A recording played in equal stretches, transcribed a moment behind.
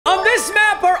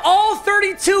up are all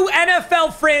 32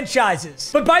 NFL franchises.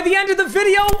 But by the end of the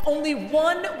video, only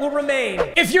one will remain.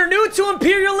 If you're new to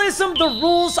Imperialism, the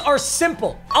rules are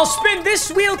simple. I'll spin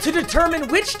this wheel to determine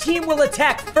which team will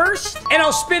attack first, and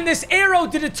I'll spin this arrow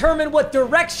to determine what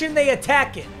direction they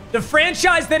attack in. The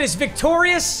franchise that is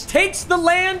victorious takes the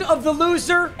land of the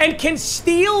loser and can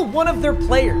steal one of their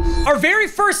players. Our very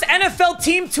first NFL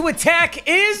team to attack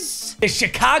is the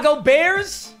Chicago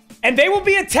Bears. And they will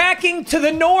be attacking to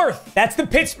the north. That's the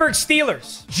Pittsburgh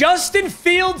Steelers. Justin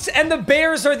Fields and the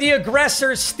Bears are the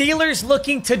aggressors. Steelers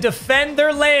looking to defend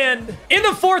their land. In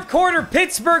the fourth quarter,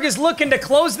 Pittsburgh is looking to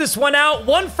close this one out.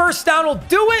 One first down will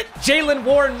do it. Jaylen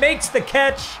Warren makes the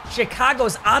catch.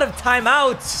 Chicago's out of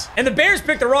timeouts. And the Bears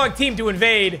picked the wrong team to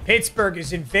invade. Pittsburgh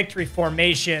is in victory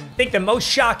formation. I think the most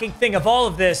shocking thing of all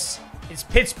of this is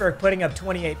Pittsburgh putting up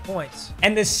 28 points.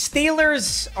 And the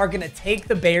Steelers are going to take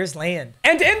the Bears' land.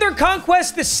 And in their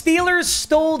conquest, the Steelers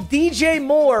stole DJ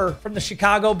Moore from the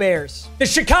Chicago Bears. The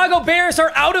Chicago Bears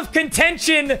are out of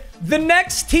contention. The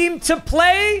next team to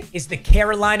play is the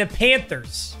Carolina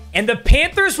Panthers. And the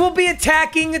Panthers will be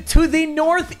attacking to the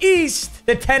northeast,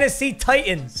 the Tennessee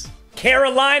Titans.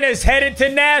 Carolina's headed to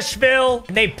Nashville,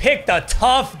 and they picked a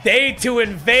tough day to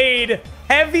invade.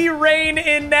 Heavy rain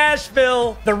in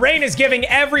Nashville. The rain is giving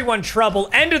everyone trouble.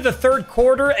 End of the third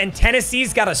quarter, and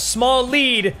Tennessee's got a small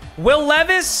lead. Will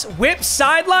Levis, whip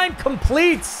sideline,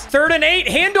 completes. 3rd and 8,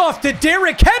 handoff to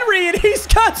Derrick Henry, and he's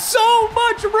got so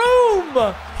much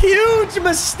room. Huge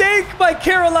mistake by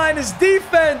Carolina's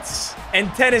defense. And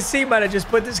Tennessee might have just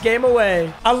put this game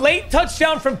away. A late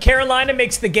touchdown from Carolina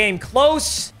makes the game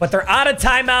close, but they're out of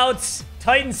timeouts.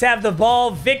 Titans have the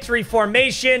ball. Victory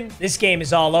formation. This game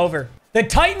is all over. The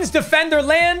Titans defend their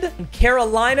land, and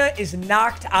Carolina is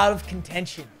knocked out of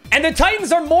contention. And the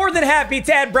Titans are more than happy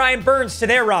to add Brian Burns to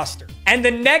their roster. And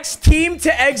the next team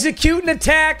to execute an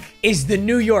attack is the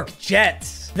New York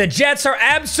Jets. The Jets are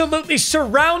absolutely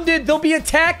surrounded. They'll be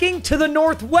attacking to the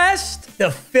northwest,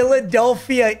 the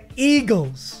Philadelphia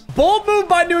Eagles. Bold move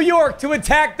by New York to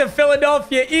attack the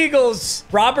Philadelphia Eagles.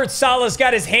 Robert Saleh's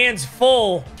got his hands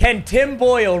full. Can Tim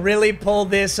Boyle really pull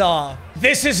this off?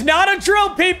 This is not a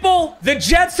drill, people. The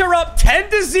Jets are up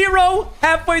 10-0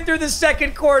 halfway through the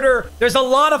second quarter. There's a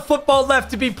lot of football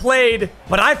left to be played,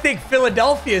 but I think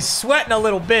Philadelphia is sweating a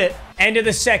little bit. End of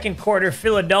the second quarter,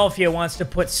 Philadelphia wants to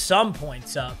put some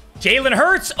points up. Jalen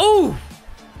Hurts, ooh.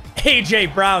 A.J.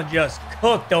 Brown just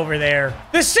cooked over there.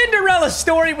 The Cinderella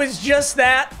story was just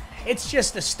that. It's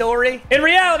just a story. In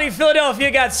reality, Philadelphia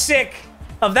got sick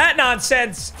of that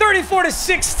nonsense.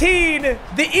 34-16.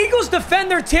 The Eagles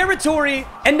defend their territory,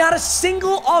 and not a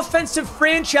single offensive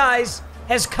franchise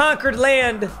has conquered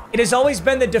land. It has always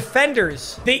been the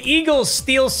defenders. The Eagles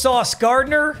steal Sauce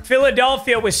Gardner.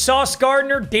 Philadelphia with Sauce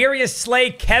Gardner, Darius Slay,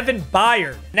 Kevin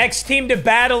Byard. Next team to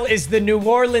battle is the New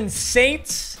Orleans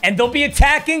Saints, and they'll be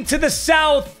attacking to the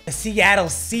south, the Seattle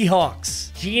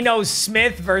Seahawks. Geno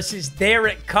Smith versus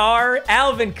Derek Carr.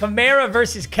 Alvin Kamara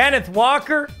versus Kenneth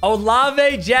Walker.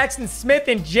 Olave, Jackson Smith,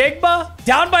 and Jigba.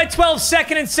 Down by 12,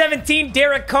 2nd and 17.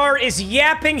 Derek Carr is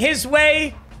yapping his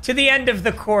way to the end of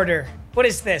the quarter. What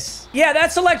is this? Yeah,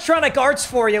 that's Electronic Arts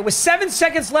for you. With 7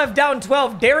 seconds left, down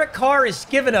 12, Derek Carr is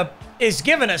given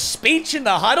a speech in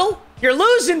the huddle. You're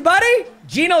losing, buddy.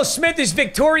 Geno Smith is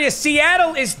victorious.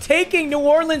 Seattle is taking New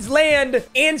Orleans land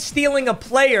and stealing a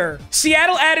player.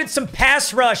 Seattle added some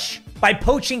pass rush by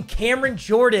poaching Cameron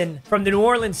Jordan from the New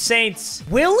Orleans Saints.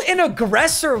 Will an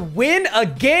aggressor win a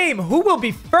game? Who will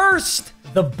be first?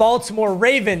 The Baltimore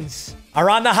Ravens are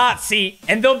on the hot seat,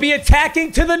 and they'll be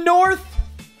attacking to the north,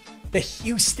 the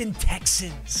Houston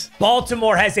Texans.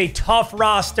 Baltimore has a tough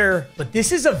roster, but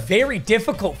this is a very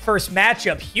difficult first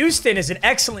matchup. Houston is an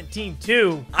excellent team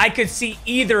too. I could see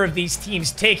either of these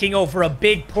teams taking over a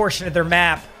big portion of their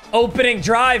map. Opening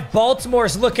drive,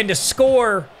 Baltimore's looking to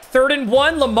score. 3rd and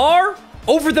 1, Lamar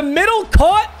over the middle,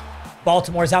 caught.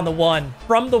 Baltimore's on the 1.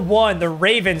 From the 1, the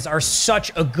Ravens are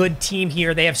such a good team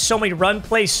here. They have so many run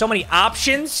plays, so many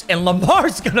options, and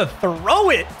Lamar's gonna throw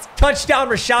it. Touchdown,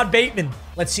 Rashad Bateman.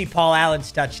 Let's see Paul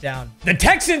Allen's touchdown. The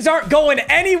Texans aren't going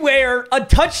anywhere. A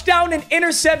touchdown, an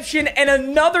interception, and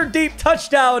another deep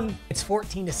touchdown. It's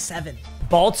 14-7.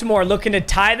 Baltimore looking to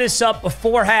tie this up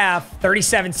before half.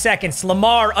 37 seconds.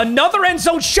 Lamar, another end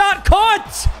zone shot caught.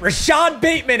 Rashad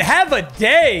Bateman, have a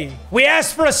day. We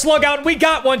asked for a slug out, and we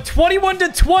got one.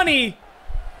 21-20.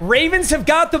 Ravens have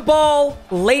got the ball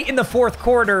late in the fourth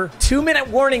quarter. 2-minute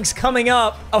warnings coming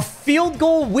up. A field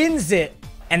goal wins it,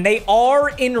 and they are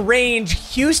in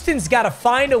range. Houston's got to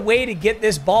find a way to get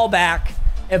this ball back.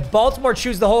 If Baltimore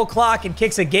chews the whole clock and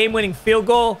kicks a game-winning field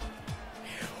goal,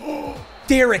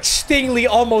 Derek Stingley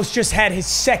almost just had his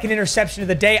second interception of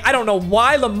the day. I don't know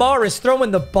why Lamar is throwing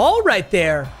the ball right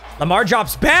there. Lamar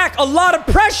drops back. A lot of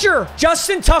pressure.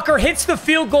 Justin Tucker hits the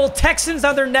field goal. Texans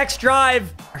on their next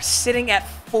drive are sitting at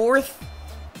 4th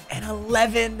and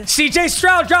 11. CJ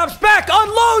Stroud drops back.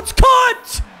 Unloads.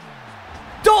 Caught.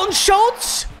 Dalton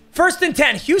Schultz. 1st and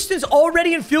 10. Houston's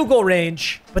already in field goal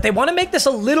range, but they want to make this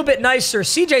a little bit nicer.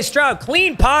 CJ Stroud,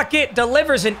 clean pocket,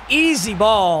 delivers an easy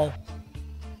ball.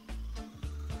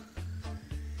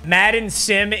 Madden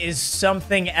Sim is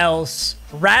something else.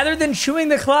 Rather than chewing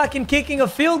the clock and kicking a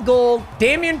field goal,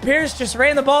 Dameon Pierce just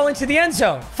ran the ball into the end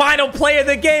zone. Final play of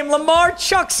the game. Lamar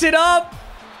chucks it up.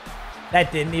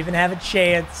 That didn't even have a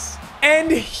chance.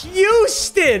 And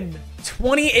Houston,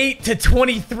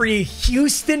 28-23.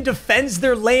 Houston defends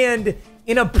their land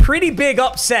in a pretty big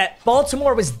upset.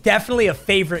 Baltimore was definitely a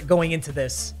favorite going into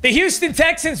this. The Houston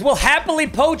Texans will happily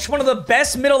poach one of the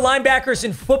best middle linebackers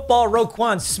in football,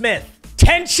 Roquan Smith.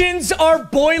 Tensions are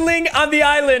boiling on the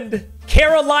island.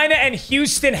 Carolina and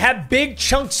Houston have big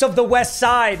chunks of the west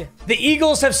side. The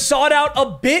Eagles have sought out a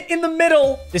bit in the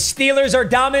middle. The Steelers are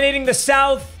dominating the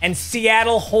south, and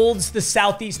Seattle holds the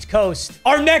southeast coast.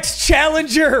 Our next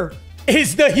challenger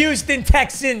is the Houston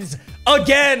Texans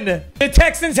again. The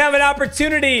Texans have an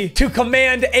opportunity to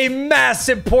command a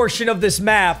massive portion of this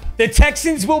map. The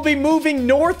Texans will be moving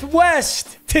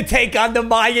northwest to take on the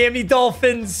Miami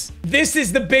Dolphins. This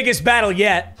is the biggest battle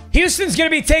yet. Houston's going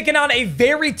to be taking on a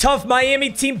very tough Miami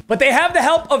team, but they have the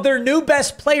help of their new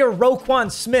best player, Roquan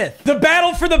Smith. The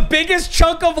battle for the biggest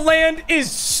chunk of land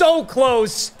is so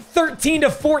close.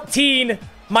 13-14.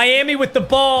 Miami with the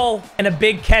ball and a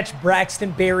big catch,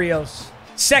 Braxton Berrios.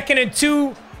 2nd and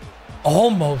 2.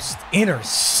 Almost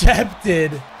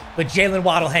intercepted, but Jalen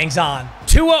Waddle hangs on.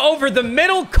 Tua over the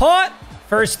middle, caught.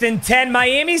 1st and 10.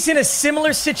 Miami's in a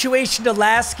similar situation to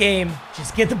last game.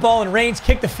 Just get the ball in range,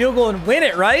 kick the field goal, and win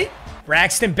it, right?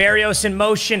 Braxton Berrios in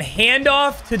motion.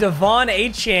 Handoff to Devon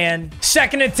Achane.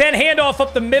 2nd and 10. Handoff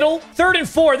up the middle. 3rd and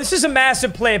 4. This is a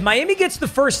massive play. If Miami gets the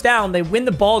first down, they win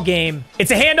the ball game. It's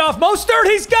a handoff. Mostert,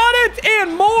 he's got it,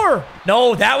 and more.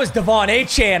 No, that was Devon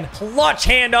Achane. Clutch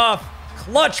handoff.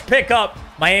 Clutch pickup.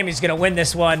 Miami's going to win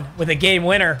this one with a game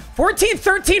winner.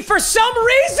 14-13 for some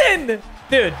reason.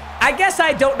 Dude, I guess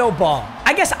I don't know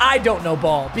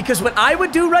ball. Because what I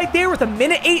would do right there with a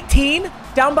minute 18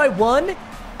 down by 1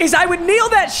 is I would kneel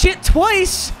that shit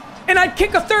twice and I'd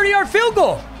kick a 30-yard field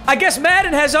goal. I guess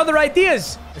Madden has other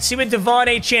ideas. Let's see what Devon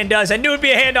Achane does. I knew it'd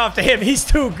be a handoff to him. He's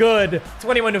too good.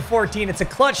 21-14. It's a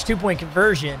clutch 2-point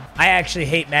conversion. I actually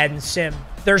hate Madden Sim.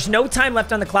 There's no time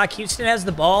left on the clock. Houston has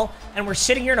the ball, and we're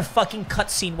sitting here in a fucking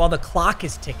cutscene while the clock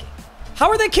is ticking. How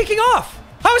are they kicking off?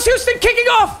 How is Houston kicking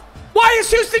off? Why is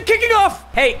Houston kicking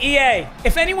off? Hey, EA,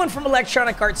 if anyone from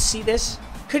Electronic Arts see this,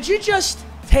 could you just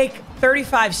take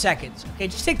 35 seconds, okay?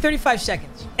 Just take 35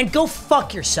 seconds and go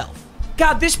fuck yourself.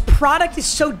 God, this product is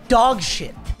so dog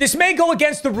shit. This may go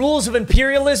against the rules of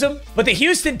imperialism, but the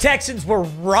Houston Texans were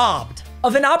robbed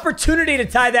of an opportunity to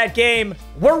tie that game.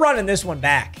 We're running this one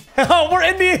back. Oh, we're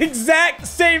in the exact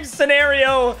same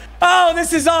scenario. Oh,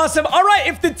 this is awesome. All right,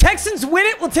 if the Texans win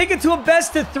it, we'll take it to a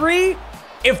best of 3.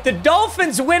 If the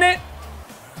Dolphins win it,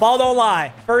 ball don't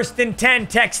lie. 1st and 10,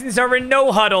 Texans are in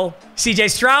no huddle.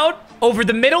 CJ Stroud over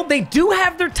the middle. They do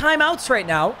have their timeouts right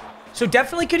now, so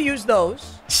definitely could use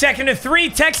those. 2nd and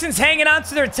 3, Texans hanging on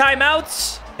to their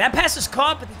timeouts. That pass is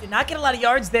caught, but they did not get a lot of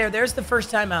yards there. There's the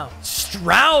first timeout.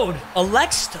 Stroud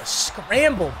elects to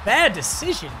scramble. Bad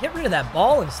decision. Get rid of that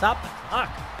ball and stop the clock.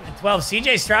 And 12,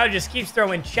 CJ Stroud just keeps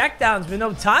throwing checkdowns with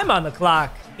no time on the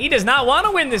clock. He does not want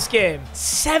to win this game.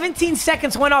 17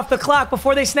 seconds went off the clock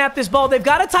before they snapped this ball. They've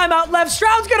got a timeout left.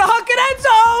 Stroud's going to hook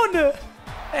it end zone.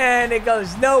 And it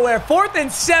goes nowhere. 4th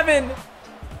and 7.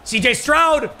 CJ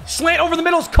Stroud, slant over the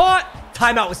middle is caught.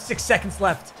 Timeout with 6 seconds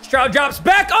left. Stroud drops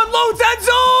back, unloads end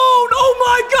zone. Oh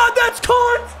my God, that's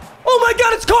caught. Oh my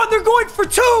God, it's caught. They're going for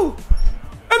 2.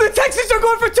 And the Texans are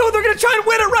going for 2. They're going to try and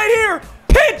win it right here.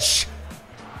 Pitch.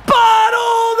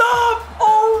 Bottled up.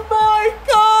 Oh my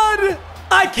God.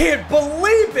 I can't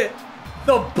believe it.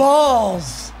 The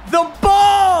balls. The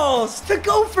balls to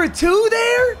go for 2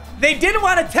 there. They didn't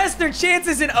want to test their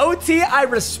chances in OT. I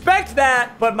respect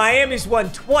that. But Miami's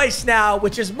won twice now,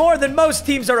 which is more than most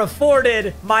teams are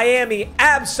afforded. Miami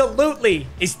absolutely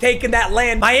is taking that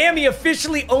land. Miami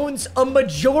officially owns a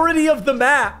majority of the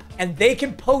map, and they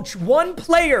can poach 1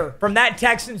 player from that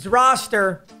Texans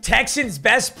roster. Texans'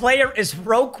 best player is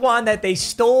Roquan that they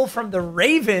stole from the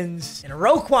Ravens, and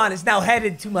Roquan is now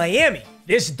headed to Miami.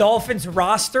 This Dolphins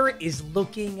roster is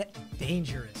looking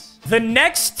dangerous. The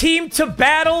next team to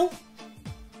battle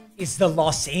is the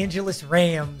Los Angeles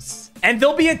Rams. And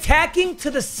they'll be attacking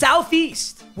to the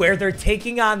southeast, where they're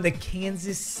taking on the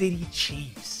Kansas City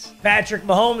Chiefs. Patrick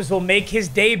Mahomes will make his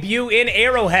debut in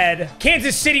Arrowhead.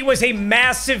 Kansas City was a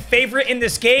massive favorite in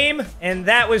this game, and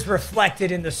that was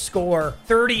reflected in the score.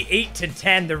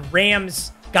 38-10, the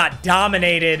Rams got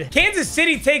dominated. Kansas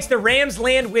City takes the Rams'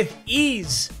 land with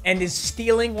ease and is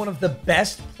stealing one of the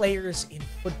best players in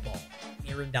football,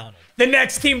 Aaron Donald. The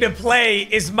next team to play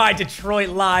is my Detroit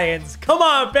Lions. Come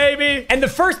on, baby. And the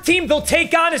first team they'll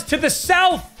take on is to the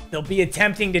south. They'll be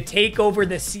attempting to take over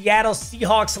the Seattle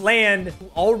Seahawks land, who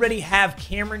already have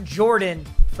Cameron Jordan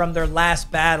from their last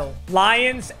battle.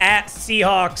 Lions at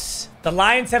Seahawks. The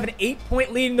Lions have an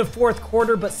 8-point lead in the fourth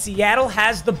quarter, but Seattle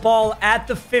has the ball at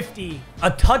the 50.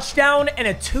 A touchdown and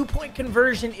a 2-point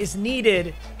conversion is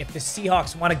needed if the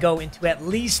Seahawks want to go into at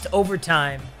least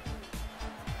overtime.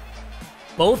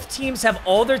 Both teams have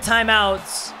all their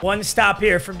timeouts. One stop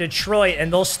here from Detroit,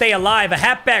 and they'll stay alive. A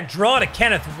halfback draw to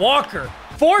Kenneth Walker.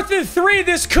 4th and 3,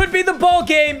 this could be the ball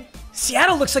game.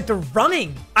 Seattle looks like they're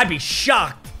running. I'd be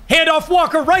shocked. Handoff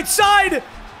Walker, right side.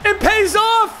 It pays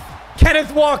off.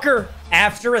 Kenneth Walker.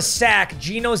 After a sack,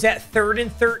 Geno's at 3rd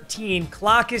and 13.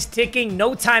 Clock is ticking.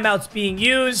 No timeouts being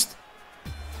used.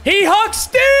 He hucks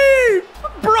Steve.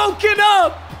 Broken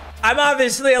up. I'm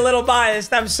obviously a little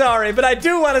biased. I'm sorry, but I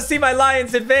do want to see my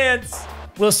Lions advance.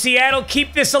 Will Seattle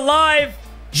keep this alive?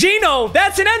 Geno,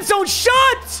 that's an end zone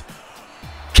shot.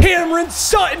 Cameron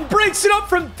Sutton breaks it up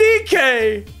from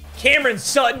DK. Cameron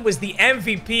Sutton was the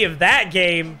MVP of that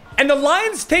game. And the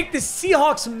Lions take the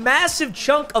Seahawks' massive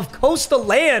chunk of coastal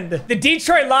land. The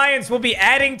Detroit Lions will be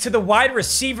adding to the wide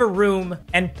receiver room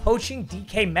and poaching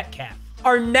DK Metcalf.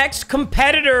 Our next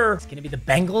competitor is going to be the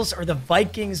Bengals or the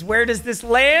Vikings. Where does this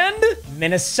land?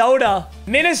 Minnesota.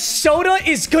 Minnesota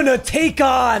is going to take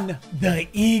on the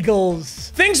Eagles.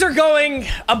 Things are going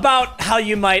about how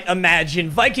you might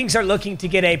imagine. Vikings are looking to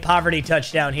get a poverty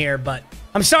touchdown here, but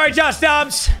I'm sorry, Josh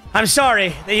Dobbs. I'm sorry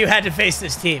that you had to face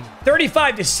this team.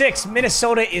 35-6,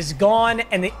 Minnesota is gone,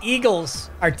 and the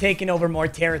Eagles are taking over more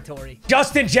territory.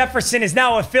 Justin Jefferson is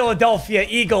now a Philadelphia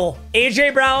Eagle. A.J.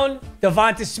 Brown,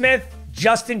 Devonta Smith,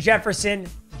 Justin Jefferson,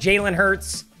 Jalen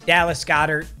Hurts, Dallas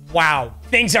Goedert. Wow.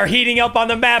 Things are heating up on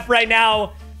the map right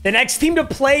now. The next team to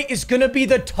play is going to be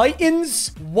the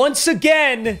Titans once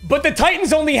again. But the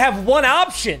Titans only have one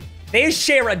option. They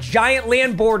share a giant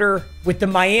land border with the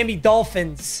Miami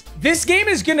Dolphins. This game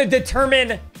is going to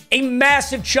determine a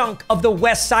massive chunk of the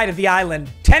west side of the island.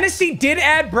 Tennessee did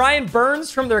add Brian Burns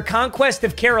from their conquest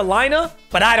of Carolina,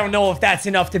 but I don't know if that's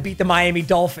enough to beat the Miami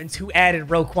Dolphins, who added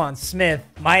Roquan Smith.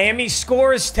 Miami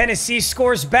scores, Tennessee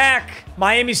scores back.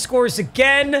 Miami scores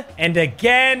again, and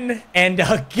again, and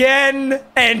again,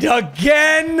 and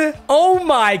again. Oh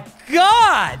my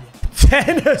God!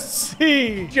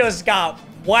 Tennessee just got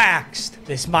waxed.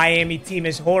 This Miami team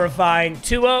is horrifying.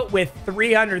 Tua with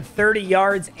 330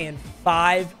 yards and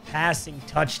 5 passing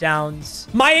touchdowns.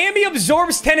 Miami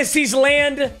absorbs Tennessee's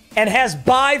land and has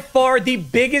by far the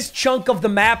biggest chunk of the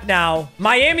map now.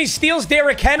 Miami steals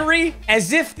Derrick Henry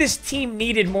as if this team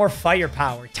needed more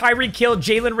firepower. Tyreek Hill,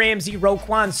 Jalen Ramsey,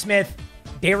 Roquan Smith,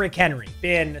 Derrick Henry.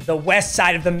 In the west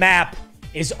side of the map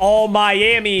is all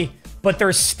Miami, but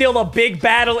there's still a big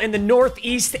battle in the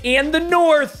northeast and the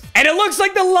north. And it looks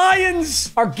like the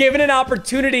Lions are given an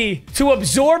opportunity to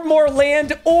absorb more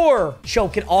land or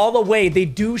choke it all away. They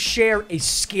do share a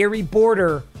scary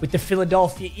border with the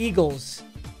Philadelphia Eagles.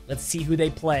 Let's see who they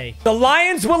play. The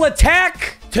Lions will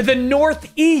attack to the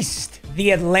northeast.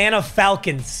 The Atlanta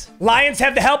Falcons. Lions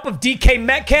have the help of DK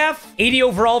Metcalf. 80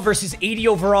 overall versus 80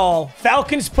 overall.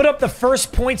 Falcons put up the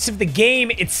first points of the game.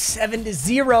 It's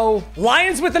 7-0.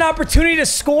 Lions with an opportunity to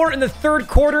score in the third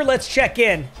quarter. Let's check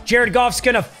in. Jared Goff's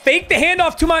gonna fake the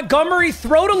handoff to Montgomery.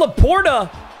 Throw to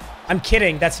Laporta. I'm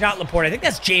kidding. That's not Laporta. I think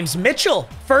that's James Mitchell.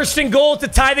 First and goal to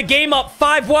tie the game up.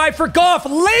 5 wide for Goff.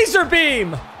 Laser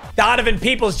beam. Donovan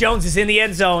Peoples-Jones is in the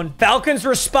end zone. Falcons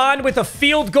respond with a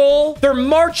field goal. They're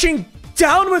marching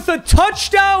down with a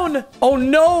touchdown. Oh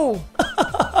no.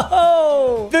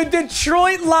 The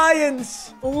Detroit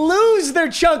Lions lose their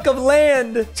chunk of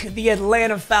land to the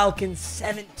Atlanta Falcons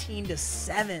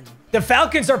 17-7. The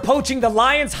Falcons are poaching the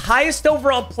Lions' highest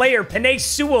overall player, Penei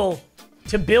Sewell,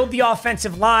 to build the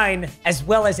offensive line, as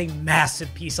well as a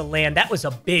massive piece of land. That was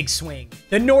a big swing.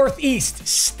 The Northeast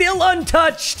still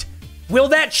untouched. Will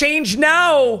that change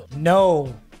now?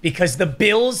 No, because the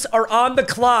Bills are on the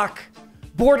clock,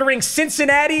 bordering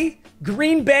Cincinnati,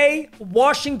 Green Bay,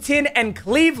 Washington, and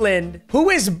Cleveland. Who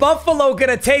is Buffalo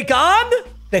gonna take on?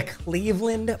 The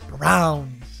Cleveland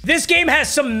Browns. This game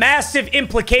has some massive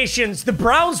implications. The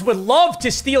Browns would love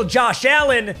to steal Josh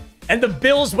Allen, And the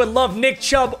Bills would love Nick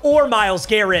Chubb or Myles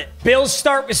Garrett. Bills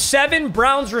start with 7.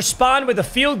 Browns respond with a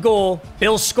field goal.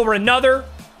 Bills score another.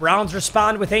 Browns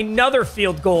respond with another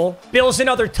field goal. Bills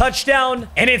another touchdown.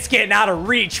 And it's getting out of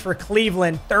reach for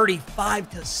Cleveland.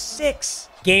 35-6.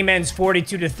 Game ends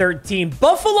 42-13.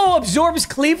 Buffalo absorbs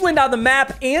Cleveland on the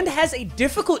map and has a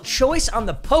difficult choice on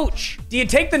the poach. Do you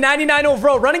take the 99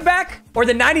 overall running back or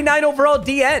the 99 overall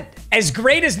D-end? As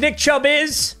great as Nick Chubb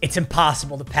is, it's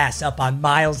impossible to pass up on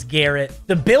Myles Garrett.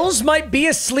 The Bills might be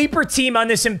a sleeper team on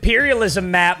this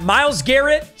Imperialism map. Myles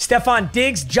Garrett, Stephon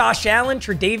Diggs, Josh Allen,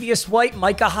 Tre'Davious White,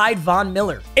 Micah Hyde, Von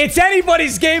Miller. It's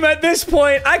anybody's game at this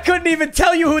point. I couldn't even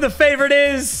tell you who the favorite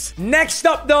is. Next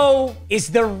up, though, is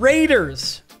the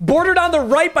Raiders. Bordered on the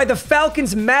right by the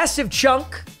Falcons' massive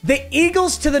chunk, the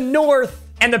Eagles to the north,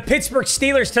 and the Pittsburgh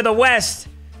Steelers to the west.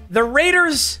 The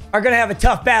Raiders are going to have a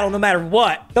tough battle no matter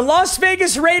what. The Las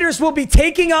Vegas Raiders will be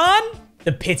taking on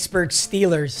the Pittsburgh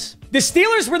Steelers. The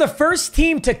Steelers were the first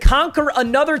team to conquer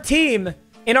another team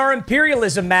in our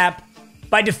Imperialism map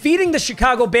by defeating the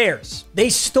Chicago Bears. They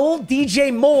stole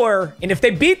DJ Moore, and if they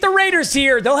beat the Raiders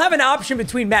here, they'll have an option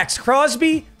between Max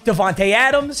Crosby, Devontae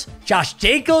Adams, Josh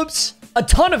Jacobs, a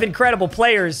ton of incredible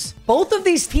players. Both of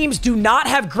these teams do not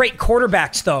have great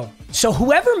quarterbacks, though. So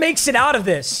whoever makes it out of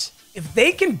this, if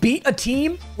they can beat a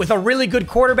team with a really good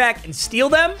quarterback and steal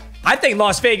them, I think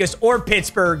Las Vegas or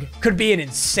Pittsburgh could be an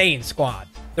insane squad.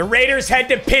 The Raiders head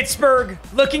to Pittsburgh,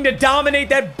 looking to dominate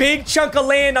that big chunk of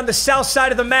land on the south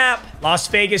side of the map. Las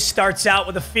Vegas starts out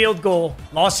with a field goal.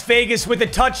 Las Vegas with a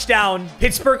touchdown.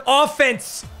 Pittsburgh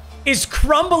offense is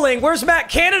crumbling. Where's Matt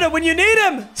Canada when you need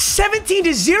him?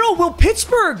 17-0. Will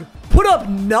Pittsburgh put up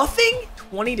nothing?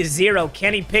 20-0.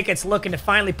 Kenny Pickett's looking to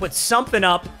finally put something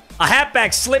up. A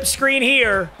halfback slip screen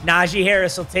here. Najee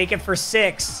Harris will take it for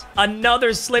 6.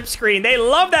 Another slip screen. They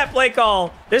love that play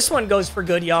call. This one goes for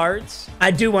good yards. I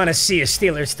do want to see a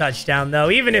Steelers touchdown, though,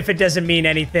 even if it doesn't mean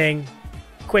anything.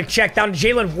 Quick check down to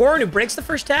Jaylen Warren, who breaks the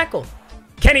first tackle.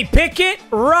 Kenny Pickett,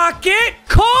 rocket,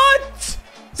 caught!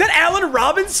 Is that Allen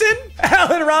Robinson?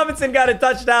 Allen Robinson got a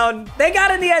touchdown. They got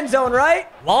in the end zone, right?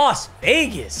 Las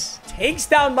Vegas takes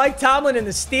down Mike Tomlin and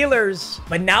the Steelers.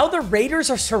 But now the Raiders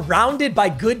are surrounded by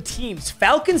good teams.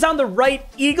 Falcons on the right,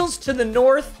 Eagles to the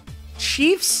north,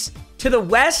 Chiefs to the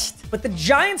west. But the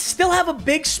Giants still have a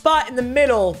big spot in the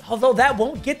middle, although that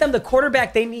won't get them the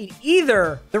quarterback they need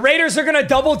either. The Raiders are going to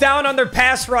double down on their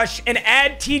pass rush and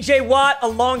add TJ Watt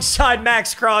alongside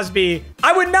Max Crosby.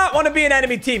 I would not want to be an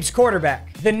enemy team's quarterback.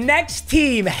 The next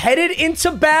team headed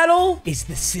into battle is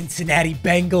the Cincinnati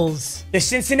Bengals. The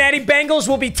Cincinnati Bengals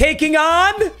will be taking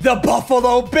on the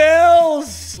Buffalo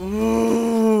Bills.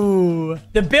 Ooh.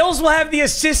 The Bills will have the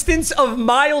assistance of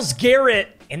Myles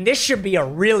Garrett. And this should be a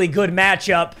really good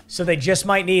matchup, so they just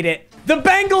might need it. The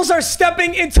Bengals are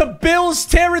stepping into Bills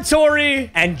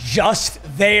territory, and just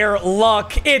their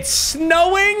luck. It's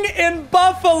snowing in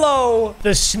Buffalo.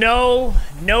 The snow,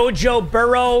 no Joe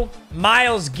Burrow,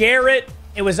 Myles Garrett.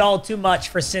 It was all too much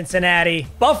for Cincinnati.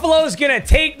 Buffalo's gonna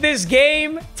take this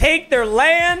game, take their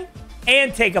land,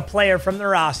 and take a player from the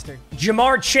roster.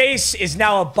 Jamar Chase is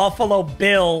now a Buffalo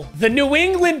Bill. The New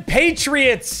England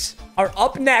Patriots are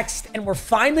up next, and we're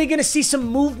finally going to see some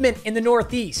movement in the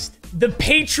Northeast. The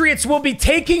Patriots will be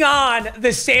taking on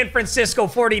the San Francisco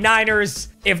 49ers.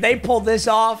 If they pull this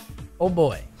off, oh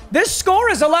boy. This score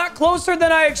is a lot closer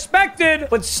than I expected,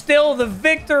 but still the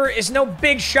victor is no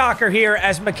big shocker here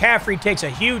as McCaffrey takes a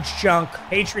huge chunk.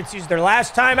 Patriots use their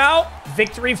last time out.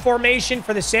 Victory formation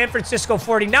for the San Francisco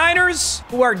 49ers,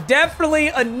 who are definitely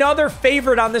another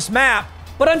favorite on this map.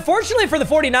 But unfortunately for the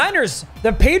 49ers,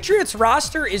 the Patriots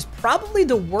roster is probably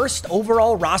the worst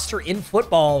overall roster in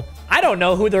football. I don't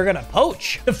know who they're going to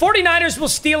poach. The 49ers will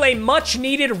steal a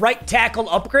much-needed right tackle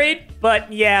upgrade,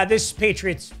 but yeah, this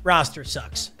Patriots roster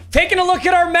sucks. Taking a look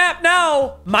at our map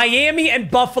now, Miami and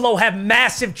Buffalo have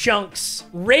massive chunks.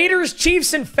 Raiders,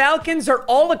 Chiefs, and Falcons are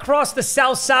all across the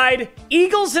south side.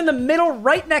 Eagles in the middle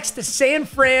right next to San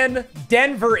Fran.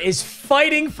 Denver is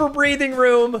fighting for breathing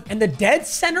room. And the dead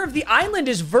center of the island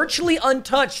is virtually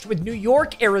untouched with New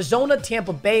York, Arizona,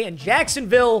 Tampa Bay, and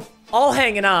Jacksonville all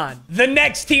hanging on. The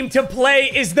next team to play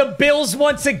is the Bills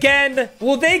once again.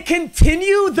 Will they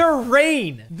continue their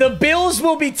reign? The Bills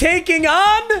will be taking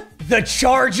on the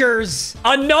Chargers.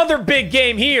 Another big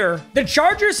game here. The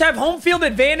Chargers have home field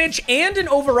advantage and an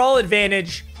overall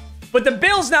advantage, but the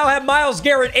Bills now have Myles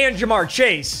Garrett and Jamar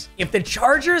Chase. If the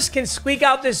Chargers can squeak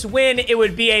out this win, it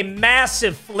would be a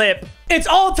massive flip. It's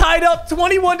all tied up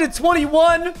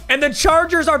 21-21, and the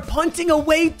Chargers are punting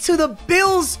away to the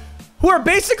Bills, who are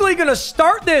basically going to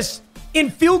start this in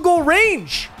field goal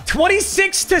range.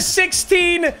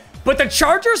 26-16. But the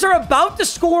Chargers are about to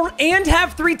score and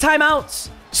have 3 timeouts.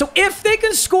 So if they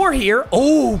can score here...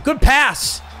 Oh, good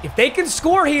pass. If they can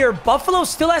score here, Buffalo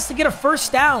still has to get a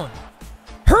first down.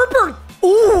 Herbert...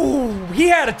 Ooh, he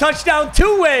had a touchdown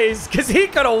 2 ways because he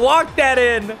could have walked that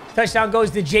in. Touchdown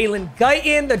goes to Jalen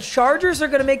Guyton. The Chargers are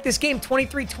going to make this game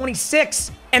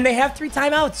 23-26, and they have 3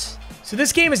 timeouts. So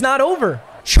this game is not over.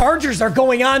 Chargers are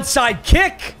going onside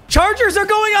kick. Chargers are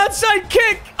going onside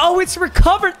kick. Oh, it's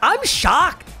recovered. I'm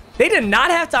shocked. They did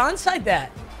not have to onside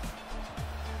that.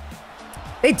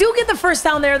 They do get the first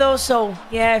down there, though, so,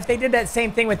 yeah, if they did that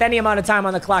same thing with any amount of time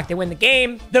on the clock, they win the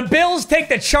game. The Bills take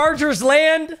the Chargers'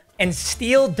 land and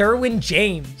steal Derwin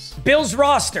James. Bills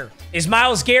roster is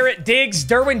Myles Garrett, Diggs,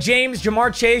 Derwin James,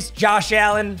 Jamar Chase, Josh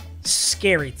Allen.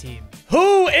 Scary team.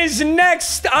 Who is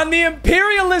next on the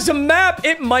Imperialism map?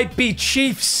 It might be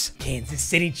Chiefs. Kansas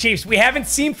City Chiefs. We haven't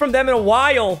seen from them in a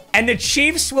while, and the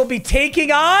Chiefs will be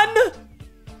taking on...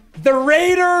 the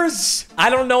Raiders. I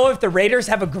don't know if the Raiders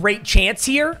have a great chance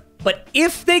here, but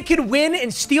if they could win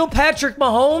and steal Patrick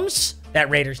Mahomes, that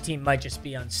Raiders team might just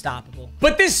be unstoppable.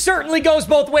 But this certainly goes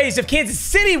both ways. If Kansas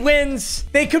City wins,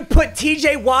 they could put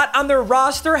TJ Watt on their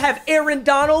roster, have Aaron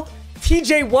Donald,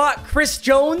 TJ Watt, Chris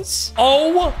Jones.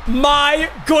 Oh my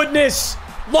goodness.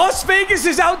 Las Vegas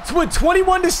is out to a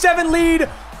 21-7 lead.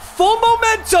 Full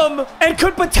momentum and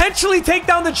could potentially take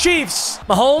down the Chiefs.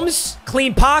 Mahomes,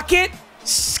 clean pocket.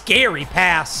 Scary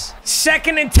pass.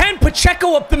 2nd and 10.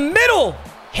 Pacheco up the middle.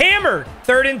 Hammered.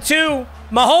 3rd and 2.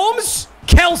 Mahomes.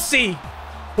 Kelsey.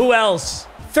 Who else?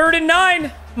 3rd and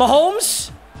 9.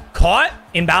 Mahomes. Caught.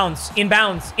 Inbounds.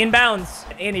 Inbounds. Inbounds.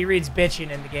 Andy Reid's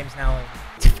bitching and the game's now over.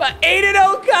 Aiden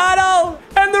O'Connell.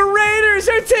 And the Raiders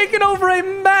are taking over a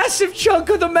massive chunk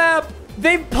of the map.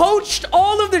 They've poached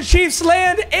all of the Chiefs'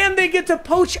 land and they get to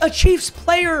poach a Chiefs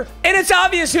player. And it's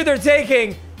obvious who they're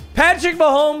taking. Patrick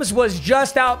Mahomes was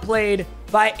just outplayed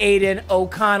by Aiden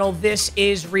O'Connell. This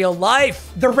is real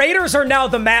life. The Raiders are now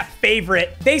the map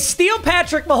favorite. They steal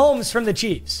Patrick Mahomes from the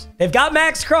Chiefs. They've got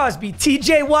Max Crosby,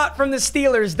 TJ Watt from the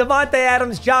Steelers, Devontae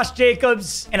Adams, Josh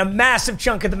Jacobs, and a massive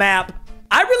chunk of the map.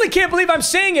 I really can't believe I'm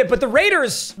saying it, but the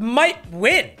Raiders might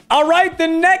win. All right, the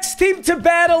next team to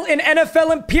battle in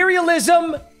NFL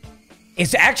Imperialism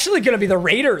is actually going to be the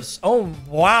Raiders. Oh,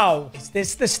 wow. Is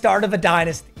this the start of a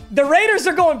dynasty? The Raiders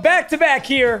are going back-to-back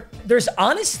here. There's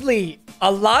honestly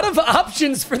a lot of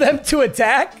options for them to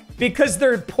attack because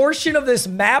their portion of this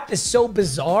map is so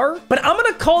bizarre. But I'm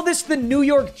going to call this the New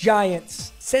York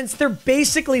Giants since they're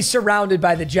basically surrounded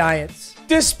by the Giants.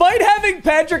 Despite having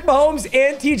Patrick Mahomes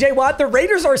and TJ Watt, the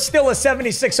Raiders are still a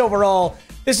 76 overall.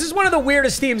 This is one of the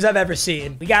weirdest teams I've ever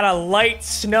seen. We got a light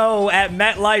snow at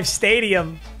MetLife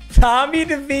Stadium. Tommy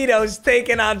DeVito's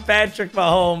taking on Patrick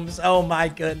Mahomes. Oh my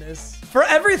goodness. For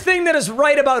everything that is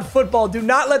right about football, do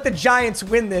not let the Giants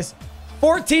win this.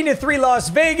 14-3 Las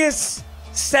Vegas,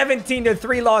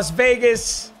 17-3 Las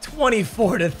Vegas,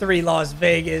 24-3 Las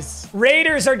Vegas.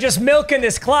 Raiders are just milking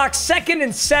this clock. 2nd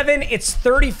and 7. It's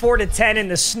 34-10 in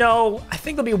the snow. I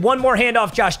think there'll be one more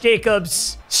handoff. Josh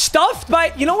Jacobs stuffed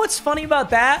by, you know what's funny about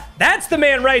that? That's the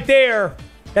man right there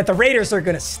that the Raiders are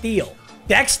going to steal.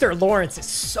 Dexter Lawrence is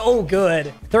so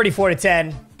good.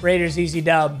 34-10. Raiders easy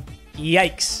dub.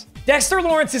 Yikes. Dexter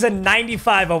Lawrence is a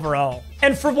 95 overall.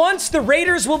 And for once, the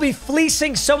Raiders will be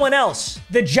fleecing someone else.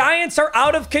 The Giants are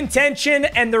out of contention,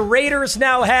 and the Raiders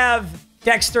now have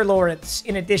Dexter Lawrence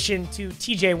in addition to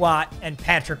TJ Watt and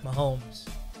Patrick Mahomes.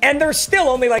 And they're still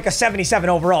only like a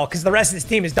 77 overall because the rest of this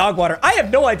team is dog water. I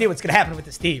have no idea what's going to happen with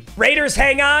this team. Raiders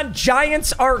hang on.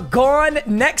 Giants are gone.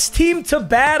 Next team to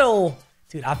battle.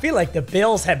 Dude, I feel like the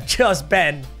Bills have just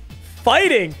been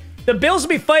fighting. The Bills will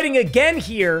be fighting again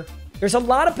here. There's a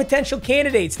lot of potential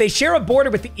candidates. They share a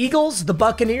border with the Eagles, the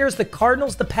Buccaneers, the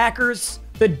Cardinals, the Packers,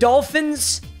 the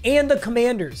Dolphins, and the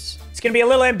Commanders. It's going to be a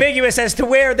little ambiguous as to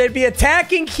where they'd be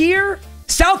attacking here.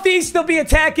 Southeast, they'll be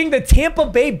attacking the Tampa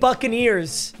Bay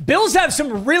Buccaneers. Bills have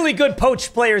some really good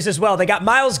poached players as well. They got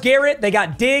Myles Garrett, they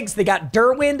got Diggs, they got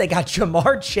Derwin, they got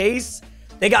Jamar Chase,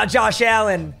 they got Josh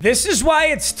Allen. This is why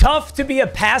it's tough to be a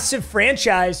passive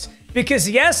franchise because,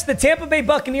 yes, the Tampa Bay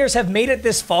Buccaneers have made it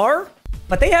this far,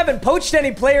 but they haven't poached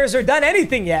any players or done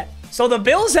anything yet. So the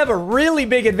Bills have a really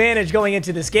big advantage going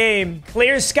into this game.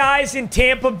 Clear skies in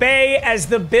Tampa Bay as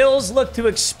the Bills look to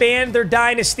expand their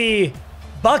dynasty.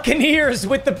 Buccaneers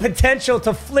with the potential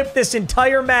to flip this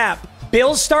entire map.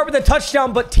 Bills start with a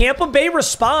touchdown, but Tampa Bay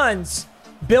responds.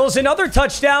 Bills another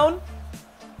touchdown.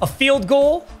 A field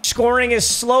goal. Scoring is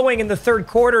slowing in the third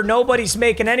quarter. Nobody's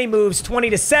making any moves.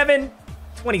 20-7.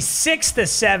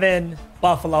 26-7.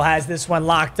 Buffalo has this one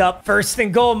locked up. 1st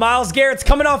and goal. Myles Garrett's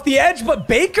coming off the edge, but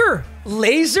Baker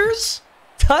lasers.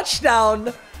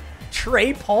 Touchdown.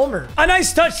 Trey Palmer. A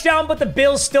nice touchdown, but the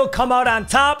Bills still come out on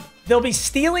top. They'll be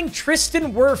stealing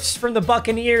Tristan Wirfs from the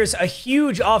Buccaneers, a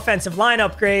huge offensive line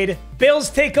upgrade. Bills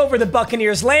take over the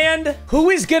Buccaneers' land. Who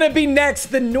is going to be next?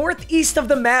 The northeast of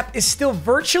the map is still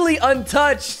virtually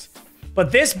untouched.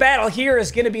 But this battle here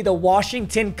is going to be the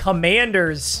Washington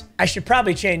Commanders. I should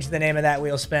probably change the name of that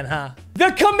wheel spin, huh?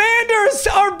 The Commanders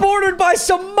are bordered by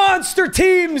some monster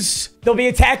teams. They'll be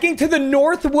attacking to the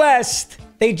northwest.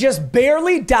 They just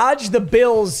barely dodged the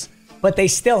Bills, but they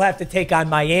still have to take on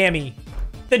Miami.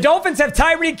 The Dolphins have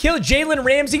Tyreek Hill, Jalen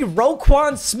Ramsey,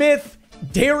 Roquan Smith,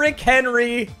 Derrick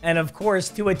Henry, and of course,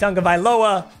 Tua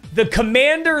Tagovailoa. The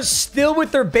Commanders still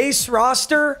with their base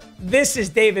roster. This is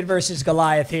David versus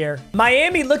Goliath here.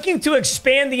 Miami looking to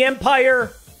expand the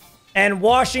empire, and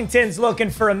Washington's looking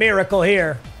for a miracle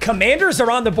here. Commanders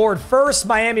are on the board first.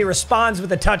 Miami responds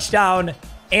with a touchdown,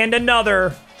 and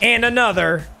another, and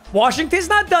another. Washington's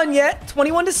not done yet.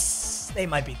 21 to... They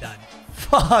might be done.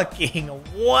 Fucking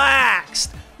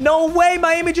waxed. No way,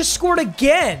 Miami just scored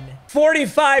again.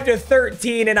 45 to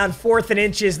 13, and on 4th and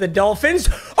inches, the Dolphins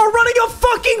are running a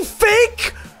fucking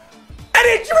fake, and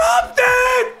he dropped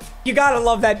it! You gotta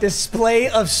love that display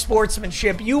of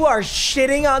sportsmanship. You are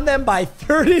shitting on them by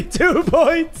 32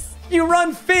 points. You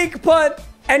run fake punt,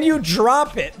 and you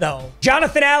drop it, though.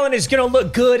 Jonathan Allen is gonna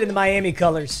look good in the Miami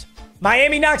colors.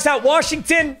 Miami knocks out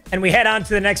Washington, and we head on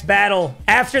to the next battle.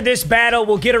 After this battle,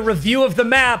 we'll get a review of the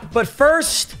map, but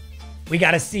first, we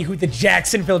got to see who the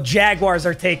Jacksonville Jaguars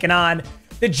are taking on.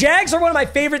 The Jags are one of my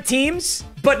favorite teams,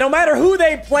 but no matter who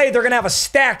they play, they're going to have a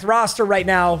stacked roster right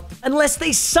now. Unless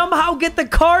they somehow get the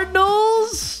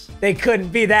Cardinals. They couldn't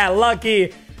be that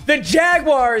lucky. The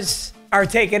Jaguars are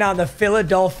taking on the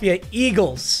Philadelphia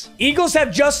Eagles. Eagles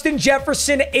have Justin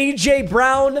Jefferson, A.J.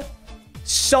 Brown,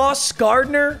 Sauce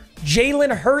Gardner,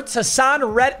 Jalen Hurts, Hassan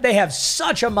Rett. They have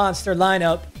such a monster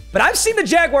lineup. But I've seen the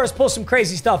Jaguars pull some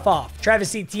crazy stuff off.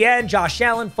 Travis Etienne, Josh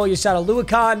Allen, Foyesada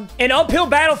Luakan. An uphill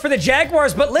battle for the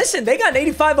Jaguars, but listen, they got an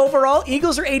 85 overall.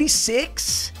 Eagles are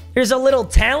 86. There's a little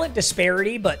talent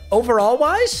disparity, but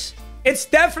overall-wise, it's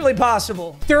definitely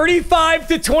possible. 35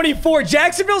 to 24.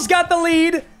 Jacksonville's got the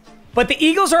lead, but the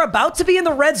Eagles are about to be in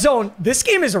the red zone. This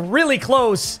game is really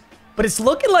close. But it's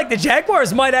looking like the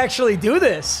Jaguars might actually do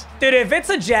this. Dude, if it's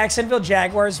a Jacksonville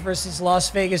Jaguars versus Las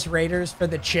Vegas Raiders for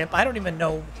the chip, I don't even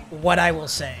know what I will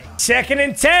say. 2nd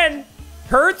and 10.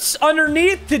 Hurts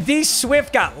underneath to D.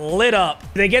 Swift got lit up.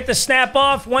 They get the snap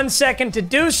off. 1 second to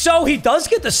do so. He does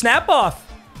get the snap off.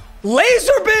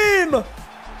 Laser beam!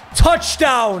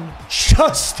 Touchdown.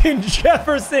 Justin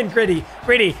Jefferson. Gritty.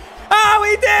 Oh,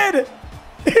 he did!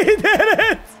 He did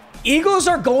it! Eagles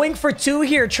are going for 2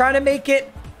 here, trying to make it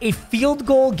a field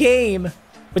goal game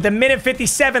with a minute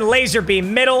 57 laser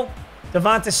beam. Middle,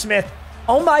 Devonta Smith.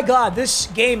 Oh my God, this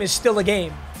game is still a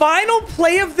game. Final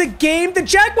play of the game. The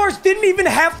Jaguars didn't even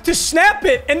have to snap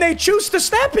it, and they choose to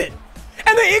snap it.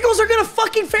 And the Eagles are going to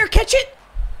fucking fair catch it.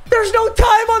 There's no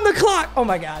time on the clock. Oh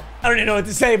my God. I don't even know what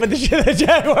to say, but the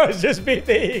Jaguars just beat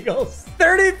the Eagles.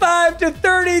 35 to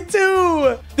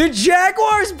 32. The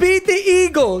Jaguars beat the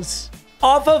Eagles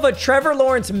off of a Trevor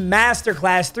Lawrence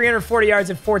masterclass, 340 yards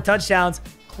and 4 touchdowns.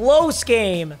 Close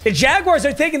game. The Jaguars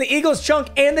are taking the Eagles chunk,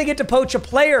 and they get to poach a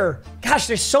player. Gosh,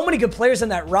 there's so many good players on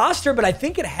that roster, but I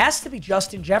think it has to be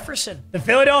Justin Jefferson. The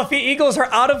Philadelphia Eagles are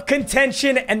out of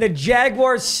contention, and the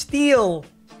Jaguars steal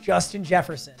Justin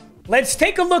Jefferson. Let's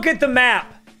take a look at the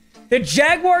map. The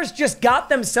Jaguars just got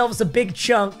themselves a big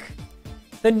chunk.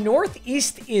 The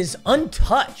Northeast is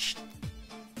untouched.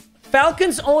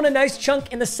 Falcons own a nice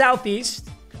chunk in the Southeast.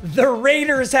 The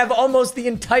Raiders have almost the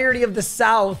entirety of the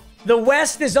South. The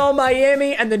West is all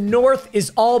Miami, and the North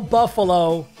is all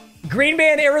Buffalo. Green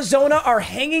Bay and Arizona are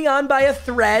hanging on by a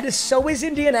thread. So is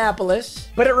Indianapolis.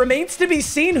 But it remains to be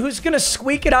seen who's going to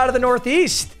squeak it out of the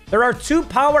Northeast. There are 2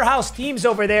 powerhouse teams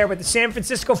over there with the San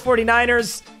Francisco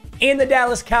 49ers and the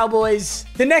Dallas Cowboys.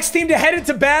 The next team to head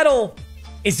into battle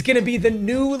is going to be the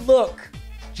new look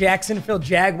Jacksonville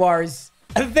Jaguars.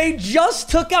 They just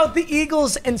took out the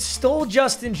Eagles and stole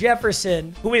Justin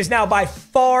Jefferson, who is now by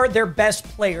far their best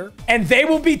player. And they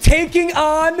will be taking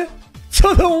on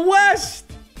to the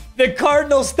West. The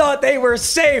Cardinals thought they were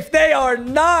safe. They are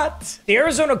not. The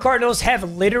Arizona Cardinals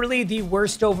have literally the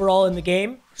worst overall in the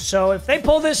game. So if they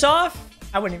pull this off,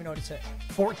 I wouldn't even know what to say.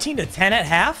 14 to 10 at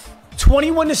half.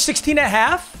 21 to 16 at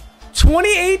half.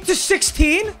 28 to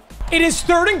 16. It is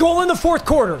 3rd and goal in the 4th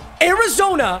quarter.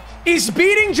 Arizona is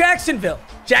beating Jacksonville.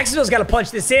 Jacksonville's got to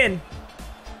punch this in.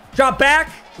 Drop back.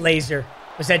 Laser.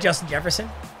 Was that Justin Jefferson?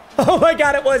 Oh my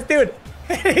God, it was, dude.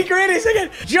 He gritties again.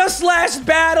 Just last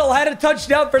battle had a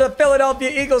touchdown for the Philadelphia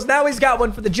Eagles. Now he's got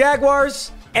one for the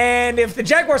Jaguars. And if the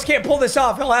Jaguars can't pull this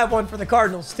off, he'll have one for the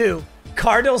Cardinals too.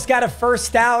 Cardinals got a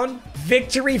first down,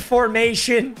 victory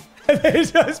formation. They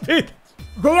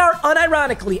are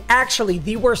unironically actually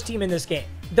the worst team in this game.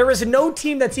 There is no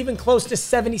team that's even close to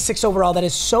 76 overall. That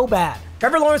is so bad.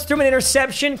 Trevor Lawrence threw an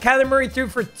interception. Kyler Murray threw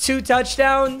for 2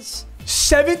 touchdowns.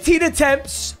 17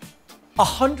 attempts.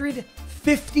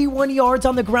 151 yards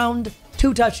on the ground.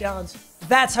 2 touchdowns.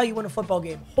 That's how you win a football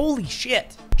game. Holy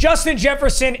shit. Justin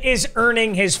Jefferson is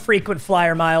earning his frequent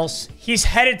flyer miles. He's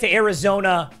headed to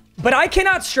Arizona. But I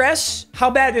cannot stress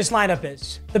how bad this lineup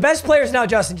is. The best player is now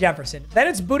Justin Jefferson. Then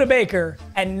it's Budda Baker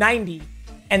at 90.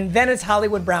 And then it's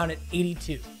Hollywood Brown at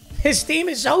 82. His team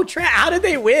is so trash. How did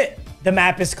they win? The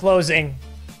map is closing.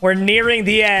 We're nearing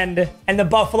the end. And the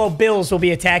Buffalo Bills will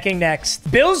be attacking next.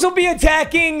 Bills will be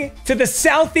attacking to the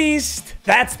southeast.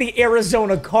 That's the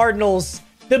Arizona Cardinals.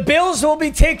 The Bills will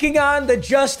be taking on the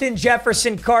Justin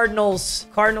Jefferson Cardinals.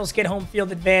 Cardinals get home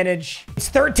field advantage. It's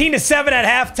 13-7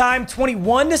 at halftime.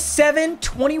 21-7,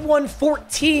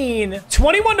 21-14.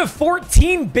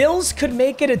 21-14. Bills could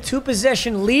make it a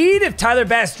 2-possession lead if Tyler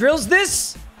Bass drills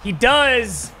this. He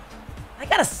does. I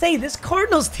gotta say, this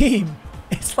Cardinals team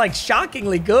is like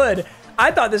shockingly good.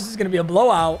 I thought this was gonna be a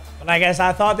blowout, but I guess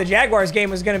I thought the Jaguars game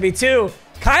was gonna be too.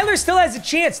 Kyler still has a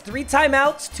chance. 3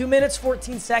 timeouts, 2 minutes,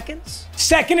 14 seconds.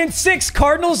 2nd and 6.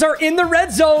 Cardinals are in the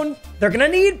red zone. They're going to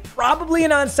need probably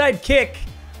an onside kick.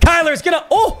 Kyler's going to...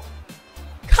 Oh!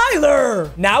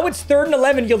 Kyler! Now it's 3rd and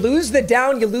 11. You lose the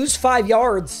down. You lose 5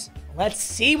 yards. Let's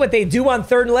see what they do on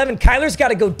 3rd and 11. Kyler's got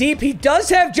to go deep. He does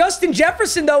have Justin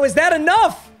Jefferson, though. Is that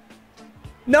enough?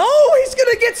 No! He's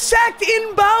going to get sacked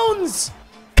inbounds.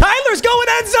 Kyler's going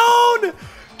end zone!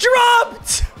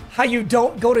 Dropped! How you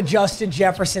don't go to Justin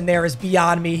Jefferson there is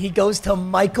beyond me. He goes to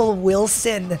Michael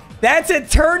Wilson. That's a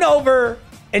turnover.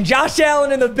 And Josh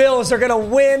Allen and the Bills are going to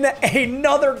win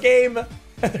another game.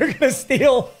 They're going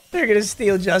to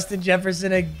steal Justin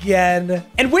Jefferson again.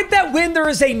 And with that win, there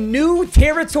is a new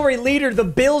territory leader. The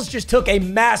Bills just took a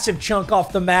massive chunk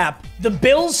off the map. The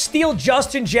Bills steal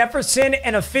Justin Jefferson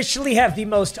and officially have the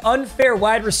most unfair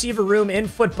wide receiver room in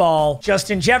football.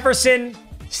 Justin Jefferson,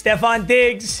 Stephon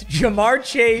Diggs, Jamar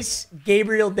Chase,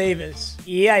 Gabriel Davis.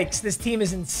 Yikes, this team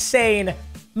is insane.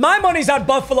 My money's on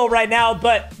Buffalo right now,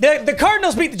 but the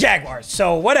Cardinals beat the Jaguars,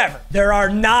 so whatever. There are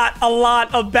not a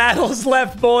lot of battles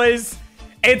left, boys.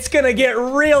 It's going to get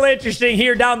real interesting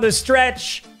here down the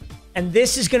stretch. And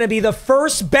this is going to be the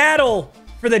first battle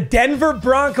for the Denver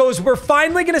Broncos. We're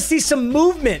finally going to see some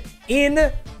movement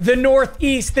in the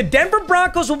Northeast. The Denver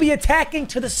Broncos will be attacking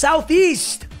to the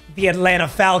Southeast. The Atlanta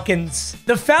Falcons.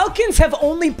 The Falcons have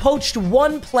only poached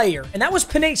 1 player, and that was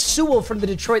Penei Sewell from the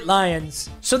Detroit Lions.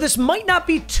 So this might not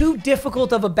be too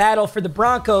difficult of a battle for the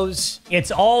Broncos. It's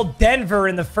all Denver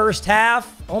in the first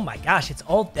half. Oh my gosh, it's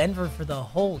all Denver for the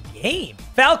whole game.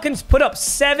 Falcons put up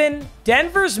 7.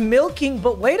 Denver's milking,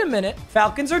 but wait a minute.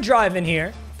 Falcons are driving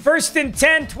here. 1st and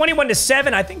 10,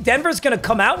 21-7. I think Denver's going to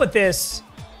come out with this,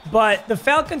 but the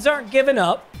Falcons aren't giving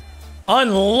up.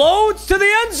 Unloads to the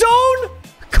end zone.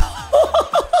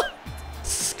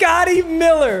 Scotty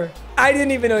Miller. I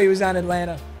didn't even know he was on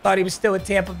Atlanta. Thought he was still at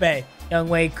Tampa Bay.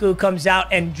 Younghoe Koo comes out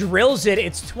and drills it.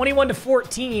 It's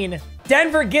 21-14.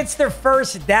 Denver gets their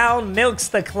first down, milks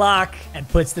the clock, and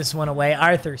puts this one away.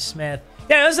 Arthur Smith.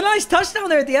 Yeah, it was a nice touchdown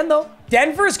there at the end, though.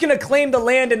 Denver's going to claim the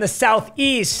land in the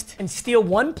Southeast and steal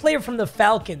 1 player from the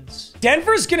Falcons.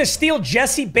 Denver's going to steal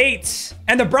Jesse Bates.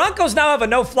 And the Broncos now have a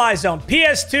no-fly zone.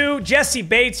 PS2, Jesse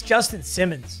Bates, Justin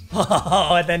Simmons.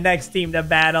 Oh, and the next team to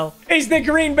battle is the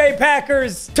Green Bay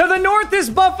Packers. To the north is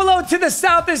Buffalo. To the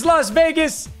south is Las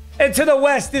Vegas. And to the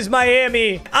west is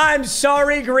Miami. I'm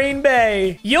sorry, Green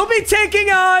Bay. You'll be taking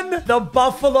on the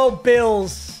Buffalo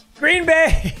Bills. Green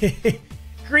Bay...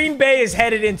 Green Bay is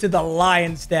headed into the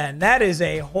Lions' den. That is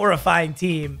a horrifying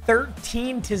team.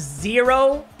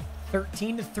 13-0,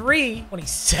 13-3,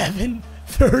 27,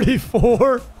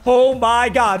 34. Oh my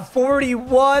God,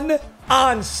 41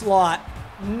 onslaught.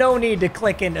 No need to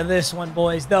click into this one,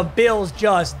 boys. The Bills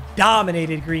just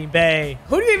dominated Green Bay.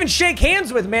 Who do you even shake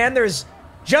hands with, man? There's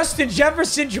Justin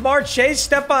Jefferson, Jamar Chase,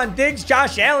 Stephon Diggs,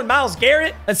 Josh Allen, Myles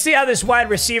Garrett. Let's see how this wide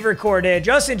receiver core did.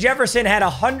 Justin Jefferson had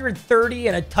 130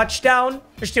 and a touchdown.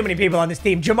 There's too many people on this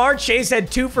team. Jamar Chase had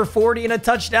 2 for 40 and a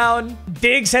touchdown.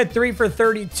 Diggs had 3 for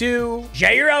 32.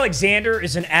 Jair Alexander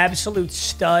is an absolute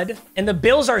stud. And the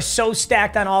Bills are so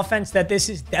stacked on offense that this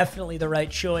is definitely the right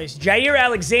choice. Jair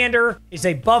Alexander is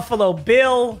a Buffalo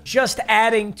Bill, just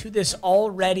adding to this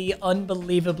already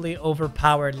unbelievably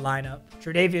overpowered lineup.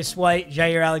 Tre'Davious White,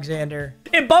 Jair Alexander.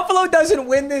 If Buffalo doesn't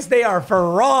win this, they are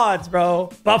frauds,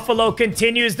 bro. Buffalo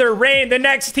continues their reign. The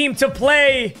next team to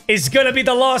play is going to be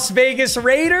the Las Vegas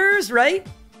Raiders, right?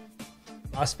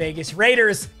 Las Vegas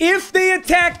Raiders. If they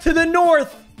attack to the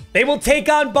north, they will take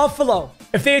on Buffalo.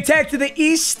 If they attack to the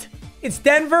east, it's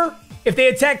Denver. If they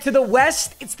attack to the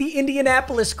west, it's the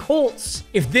Indianapolis Colts.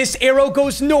 If this arrow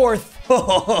goes north,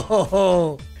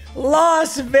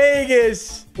 Las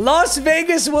Vegas. Las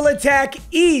Vegas will attack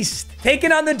east,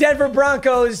 taking on the Denver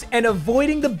Broncos and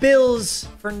avoiding the Bills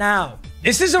for now.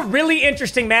 This is a really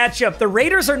interesting matchup. The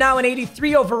Raiders are now an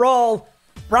 83 overall.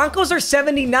 Broncos are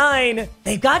 79.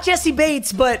 They've got Jesse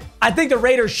Bates, but I think the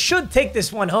Raiders should take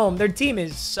this one home. Their team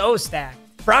is so stacked.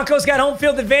 Broncos got home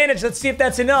field advantage. Let's see if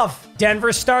that's enough.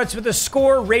 Denver starts with a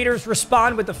score. Raiders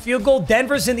respond with a field goal.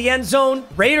 Denver's in the end zone.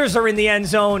 Raiders are in the end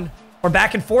zone. We're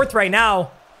back and forth right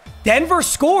now. Denver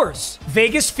scores.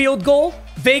 Vegas field goal.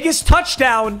 Vegas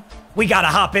touchdown. We got to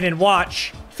hop in and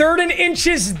watch. 3rd and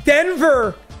inches.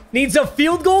 Denver needs a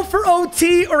field goal for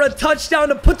OT or a touchdown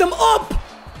to put them up.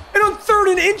 And on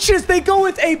 3rd and inches, they go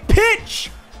with a pitch.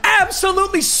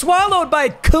 Absolutely swallowed by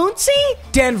Kunze.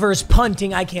 Denver's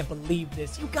punting. I can't believe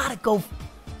this. You gotta go.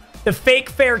 The fake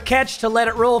fair catch to let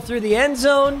it roll through the end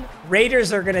zone.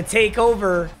 Raiders are gonna take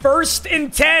over. 1st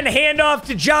and 10. Handoff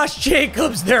to Josh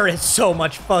Jacobs. There is so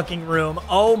much fucking room.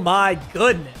 Oh my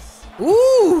goodness.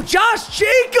 Ooh, Josh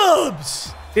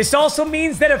Jacobs. This also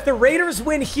means that if the Raiders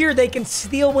win here, they can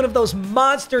steal one of those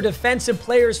monster defensive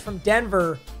players from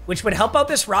Denver, which would help out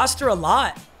this roster a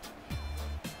lot.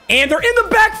 And they're in the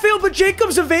backfield, but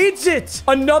Jacobs evades it.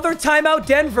 Another timeout,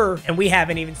 Denver. And we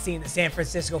haven't even seen the San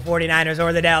Francisco 49ers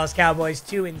or the Dallas Cowboys.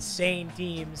 Two insane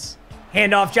teams.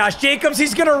 Handoff, Josh Jacobs.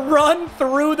 He's going to run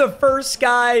through the first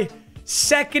guy.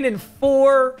 2nd and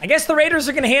 4. I guess the Raiders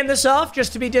are going to hand this off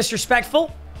just to be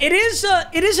disrespectful. It is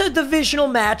a divisional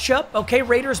matchup. Okay,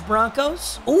 Raiders,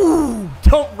 Broncos. Ooh,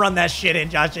 don't run that shit in,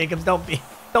 Josh Jacobs.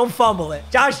 Don't fumble it.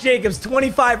 Josh Jacobs,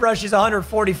 25 rushes,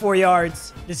 144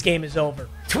 yards. This game is over.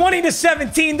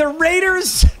 20-17. The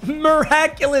Raiders'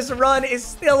 miraculous run is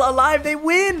still alive. They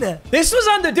win. This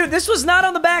was not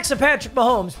on the backs of Patrick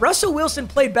Mahomes. Russell Wilson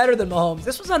played better than Mahomes.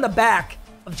 This was on the back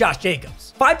of Josh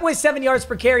Jacobs. 5.7 yards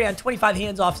per carry on 25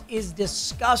 handoffs is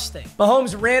disgusting.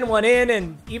 Mahomes ran one in,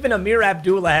 and even Amir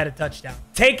Abdullah had a touchdown.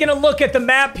 Taking a look at the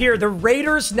map here, the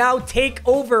Raiders now take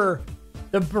over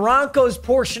the Broncos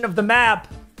portion of the map.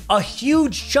 A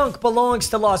huge chunk belongs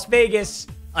to Las Vegas.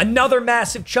 Another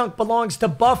massive chunk belongs to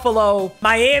Buffalo.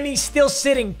 Miami's still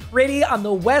sitting pretty on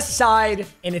the west side,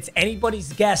 and it's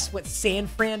anybody's guess what San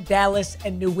Fran, Dallas,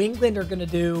 and New England are going to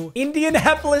do.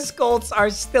 Indianapolis Colts are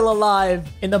still alive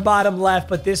in the bottom left,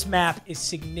 but this map is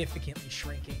significantly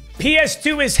shrinking.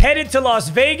 PS2 is headed to Las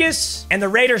Vegas, and the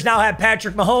Raiders now have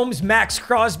Patrick Mahomes, Max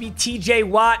Crosby, TJ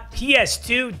Watt,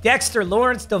 PS2, Dexter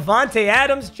Lawrence, Devontae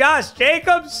Adams, Josh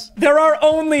Jacobs. There are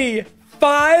only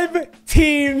 5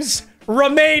 teams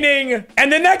remaining,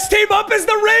 and the next team up is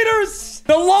the Raiders.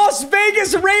 The Las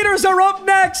Vegas Raiders are up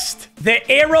next. The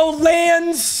arrow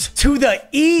lands to the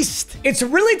east. It's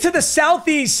really to the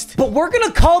southeast, but we're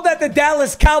gonna call that the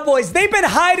Dallas Cowboys. They've been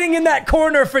hiding in that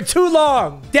corner for too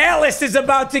long. Dallas is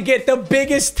about to get the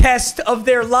biggest test of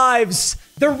their lives.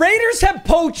 The Raiders have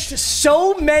poached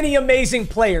so many amazing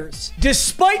players.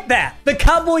 Despite that, the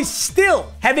Cowboys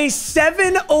still have a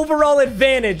 7 overall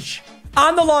advantage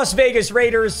on the Las Vegas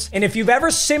Raiders. And if you've ever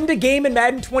simmed a game in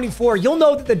Madden 24, you'll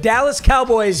know that the Dallas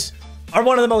Cowboys are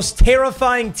one of the most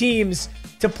terrifying teams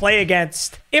to play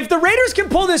against. If the Raiders can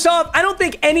pull this off, I don't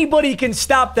think anybody can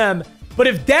stop them. But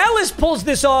if Dallas pulls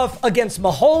this off against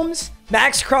Mahomes,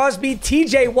 Max Crosby,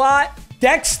 TJ Watt,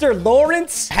 Dexter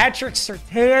Lawrence, Patrick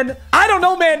Surtain, I don't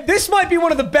know, man. This might be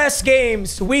one of the best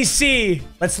games we see.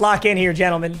 Let's lock in here,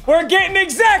 gentlemen. We're getting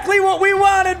exactly what we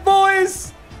wanted,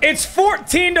 boys. It's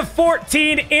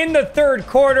 14-14 in the 3rd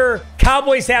quarter.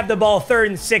 Cowboys have the ball 3rd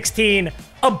and 16.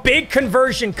 A big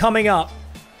conversion coming up.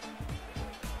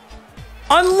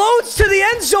 Unloads to the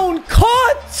end zone.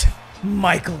 Caught.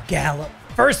 Michael Gallup.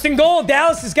 1st and goal.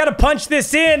 Dallas has got to punch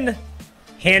this in.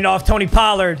 Handoff Tony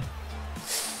Pollard.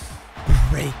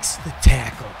 Breaks the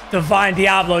tackle. Divine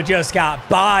Diablo just got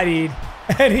bodied.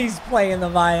 And he's playing the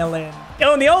violin.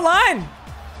 Yo, and the O-line.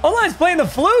 O-line's playing the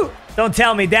flute. Don't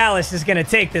tell me Dallas is going to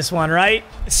take this one, right?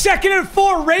 2nd and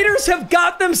 4. Raiders have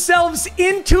got themselves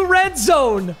into red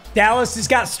zone. Dallas has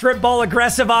got strip ball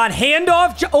aggressive on.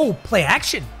 Handoff. Oh, play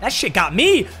action. That shit got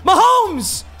me.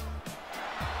 Mahomes.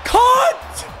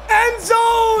 Caught. End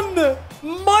zone.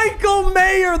 Michael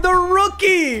Mayer, the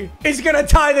rookie, is going to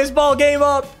tie this ball game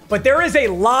up. But there is a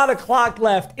lot of clock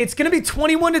left. It's going to be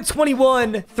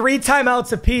 21-21, 3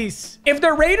 timeouts apiece. If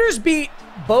the Raiders beat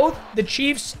both the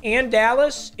Chiefs and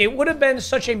Dallas, it would have been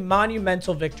such a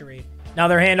monumental victory. Now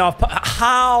their handoff.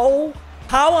 How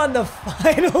on the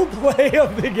final play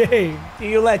of the game do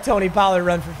you let Tony Pollard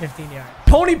run for 15 yards?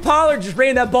 Tony Pollard just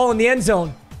ran that ball in the end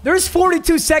zone. There's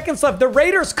 42 seconds left. The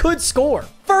Raiders could score.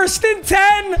 1st and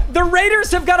 10. The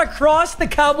Raiders have got to cross the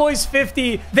Cowboys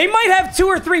 50. They might have 2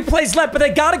 or 3 plays left, but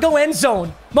they got to go end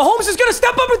zone. Mahomes is going to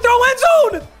step up and throw end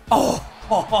zone.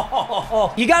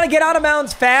 Oh. You got to get out of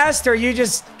bounds fast, or you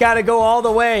just got to go all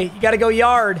the way. You got to go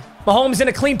yard. Mahomes in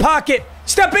a clean pocket.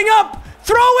 Stepping up.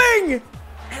 Throwing.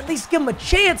 At least give him a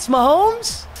chance,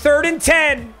 Mahomes. 3rd and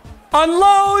 10.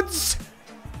 Unloads.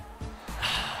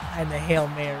 And the Hail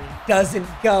Mary doesn't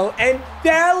go. And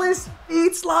Dallas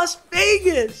beats Las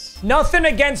Vegas. Nothing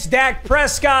against Dak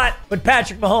Prescott, but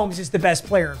Patrick Mahomes is the best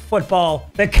player in football.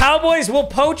 The Cowboys will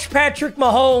poach Patrick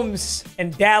Mahomes,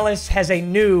 and Dallas has a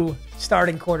new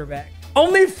starting quarterback.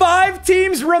 Only 5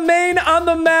 teams remain on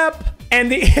the map, and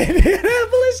the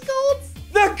Indianapolis Colts.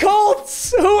 The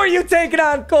Colts. Who are you taking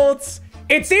on, Colts?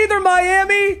 It's either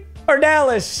Miami or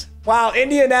Dallas. Wow,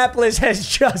 Indianapolis has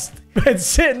just been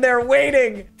sitting there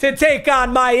waiting to take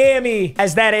on Miami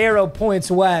as that arrow points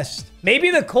west.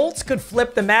 Maybe the Colts could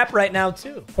flip the map right now,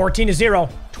 too.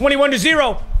 14-0,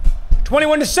 21-0,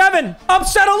 21-7.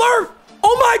 Upset alert.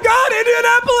 Oh, my God,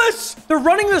 Indianapolis. They're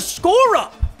running the score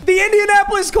up. The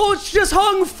Indianapolis Colts just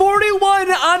hung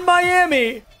 41 on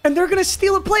Miami. And they're going to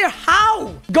steal a player.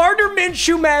 How? Gardner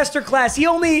Minshew masterclass. He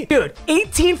only,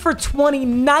 18 for 20,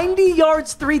 90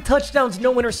 yards, 3 touchdowns,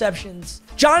 no interceptions.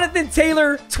 Jonathan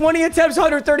Taylor, 20 attempts,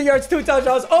 130 yards, 2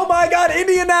 touchdowns. Oh my God,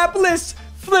 Indianapolis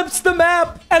flips the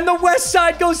map, and the West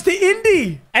Side goes to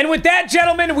Indy. And with that,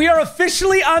 gentlemen, we are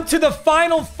officially on to the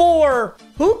Final Four.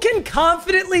 Who can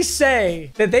confidently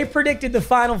say that they predicted the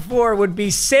Final Four would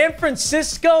be San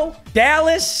Francisco,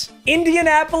 Dallas,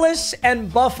 Indianapolis,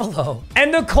 and Buffalo?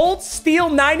 And the Colts steal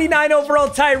 99 overall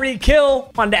Tyreek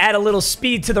Hill. Wanted to add a little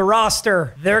speed to the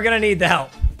roster. They're going to need the help.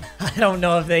 I don't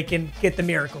know if they can get the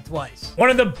miracle twice. One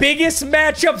of the biggest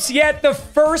matchups yet, the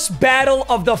first battle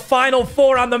of the Final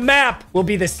Four on the map will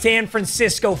be the San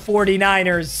Francisco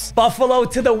 49ers. Buffalo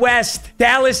to the west,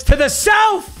 Dallas to the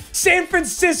south. San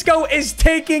Francisco is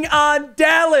taking on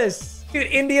Dallas. Dude,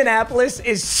 Indianapolis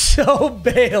is so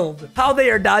bailed. How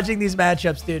they are dodging these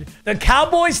matchups, dude. The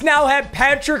Cowboys now have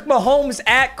Patrick Mahomes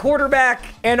at quarterback,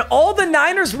 and all the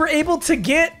Niners were able to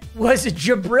get was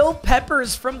Jabril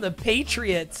Peppers from the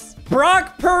Patriots.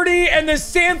 Brock Purdy and the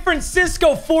San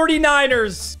Francisco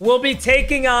 49ers will be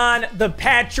taking on the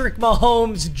Patrick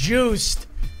Mahomes juiced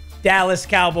Dallas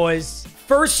Cowboys.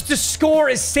 First to score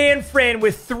is San Fran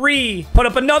with 3. Put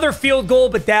up another field goal,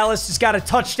 but Dallas has got a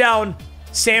touchdown.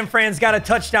 San Fran's got a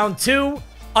touchdown too.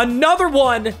 Another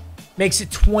one makes it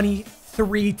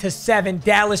 23-7.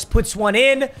 Dallas puts one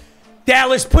in.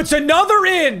 Dallas puts another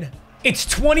in. It's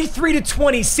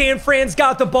 23-20. San Fran's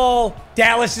got the ball.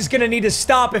 Dallas is going to need to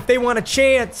stop if they want a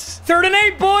chance. 3rd and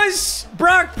 8, boys.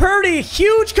 Brock Purdy,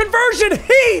 huge conversion.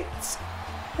 Heat.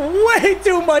 Way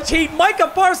too much heat.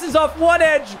 Micah Parsons off one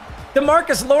edge.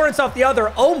 DeMarcus Lawrence off the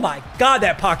other. Oh my God,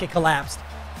 that pocket collapsed.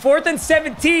 4th and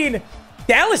 17.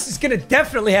 Dallas is going to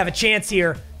definitely have a chance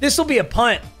here. This will be a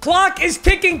punt. Clock is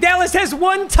ticking. Dallas has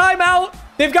 1 timeout.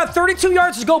 They've got 32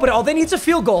 yards to go, but all they need is a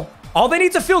field goal. All they need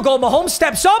is a field goal. Mahomes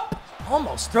steps up.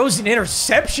 Almost throws an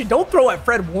interception. Don't throw at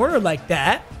Fred Warner like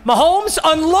that. Mahomes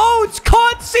unloads.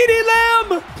 Caught. CeeDee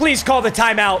Lamb. Please call the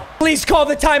timeout. Please call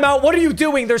the timeout. What are you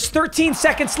doing? There's 13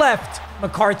 seconds left.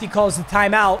 McCarthy calls the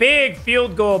timeout. Big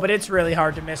field goal, but it's really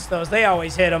hard to miss those. They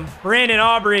always hit them. Brandon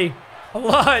Aubrey.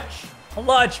 A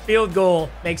clutch field goal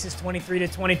makes us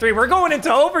 23-23. We're going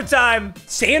into overtime.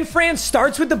 San Fran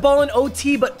starts with the ball in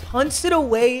OT, but punts it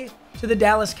away to the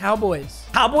Dallas Cowboys.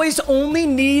 Cowboys only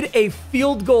need a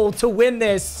field goal to win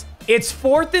this. It's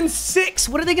 4th and 6.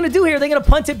 What are they going to do here? Are they going to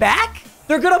punt it back?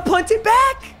 They're going to punt it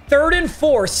back. 3rd and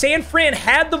 4. San Fran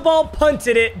had the ball,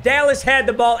 punted it. Dallas had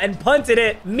the ball and punted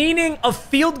it, meaning a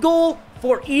field goal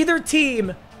for either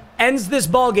team ends this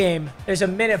ball game. There's a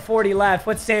minute 40 left.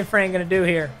 What's San Fran going to do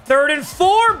here? 3rd and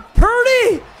 4.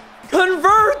 Purdy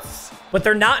converts. But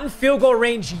they're not in field goal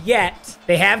range yet.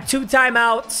 They have 2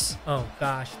 timeouts. Oh,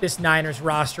 gosh. This Niners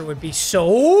roster would be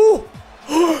so...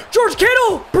 George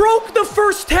Kittle broke the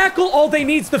first tackle. All they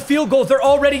need is the field goal. They're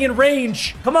already in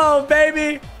range. Come on,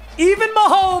 baby. Even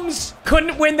Mahomes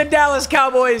couldn't win the Dallas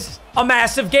Cowboys a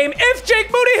massive game if Jake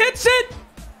Moody hits it.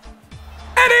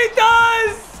 And he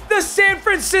does. The San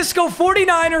Francisco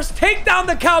 49ers take down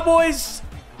the Cowboys.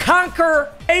 conquer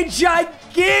a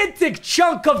gigantic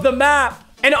chunk of the map.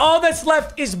 And all that's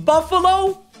left is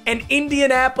Buffalo and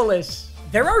Indianapolis.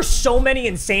 There are so many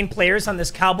insane players on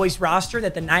this Cowboys roster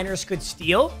that the Niners could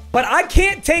steal, but I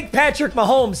can't take Patrick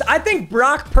Mahomes. I think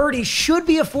Brock Purdy should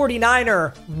be a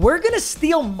 49er. We're going to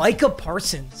steal Micah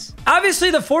Parsons.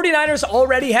 Obviously, the 49ers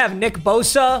already have Nick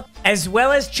Bosa as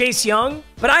well as Chase Young,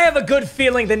 but I have a good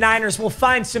feeling the Niners will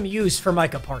find some use for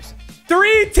Micah Parsons.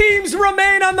 3 teams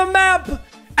remain on the map,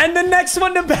 and the next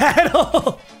one to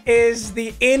battle is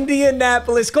the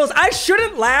Indianapolis Colts. I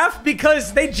shouldn't laugh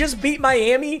because they just beat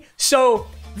Miami, so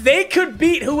they could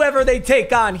beat whoever they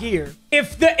take on here.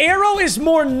 If the arrow is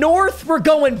more north, we're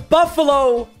going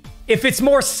Buffalo. If it's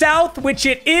more south, which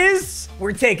it is,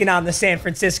 we're taking on the San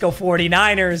Francisco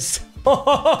 49ers.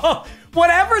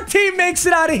 Whatever team makes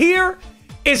it out of here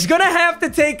is going to have to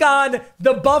take on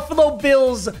the Buffalo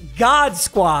Bills God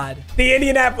Squad. The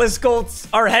Indianapolis Colts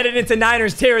are headed into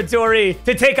Niners territory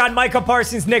to take on Micah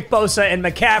Parsons, Nick Bosa, and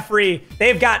McCaffrey.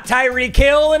 They've got Tyreek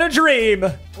Hill in a dream.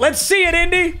 Let's see it,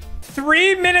 Indy.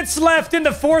 3 minutes left in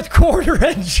the fourth quarter,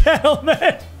 and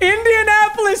gentlemen,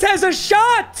 Indianapolis has a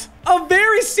shot. A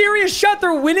very serious shot.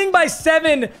 They're winning by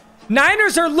 7.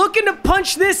 Niners are looking to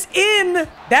punch this in.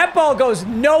 That ball goes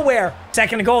nowhere.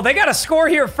 Second and goal. They got to score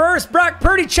here first. Brock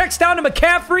Purdy checks down to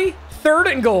McCaffrey. Third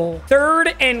and goal.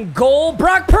 Third and goal.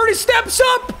 Brock Purdy steps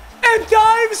up and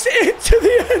dives into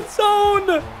the end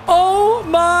zone. Oh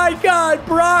my God,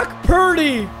 Brock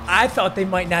Purdy. I thought they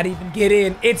might not even get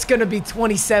in. It's going to be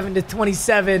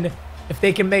 27-27 if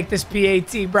they can make this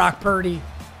PAT. Brock Purdy,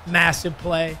 massive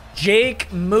play.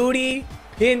 Jake Moody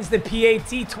pins the PAT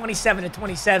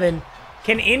 27-27.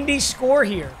 Can Indy score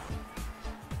here?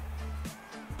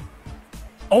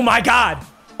 Oh my God.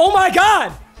 Oh my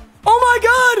God.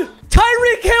 Oh my God.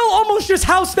 Tyreek Hill almost just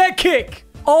housed that kick.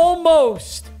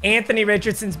 Almost. Anthony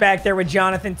Richardson's back there with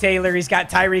Jonathan Taylor. He's got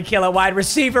Tyreek Hill at wide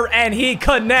receiver, and he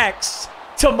connects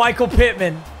to Michael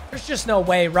Pittman. There's just no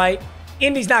way, right?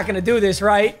 Indy's not going to do this,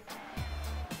 right?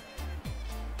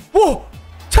 Whoa.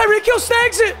 Tyreek Hill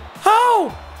snags it. How?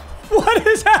 What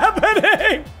is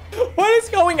happening? What is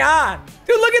going on?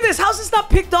 Dude, look at this. How's this not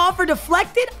picked off or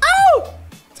deflected? Oh!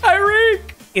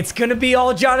 Tyreek. It's going to be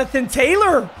all Jonathan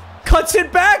Taylor. Cuts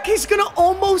it back. He's going to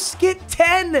almost get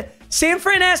 10. San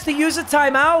Fran has to use a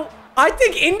timeout. I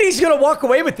think Indy's going to walk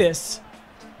away with this.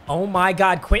 Oh my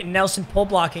God. Quentin Nelson pull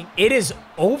blocking. It is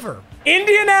over.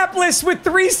 Indianapolis with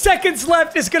 3 seconds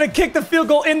left is going to kick the field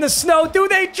goal in the snow. Do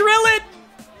they drill it?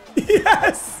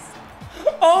 Yes.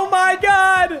 Oh my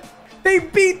God. They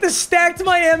beat the stacked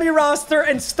Miami roster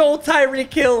and stole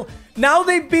Tyreek Hill. Now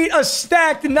they beat a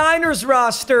stacked Niners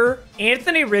roster.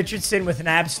 Anthony Richardson with an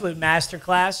absolute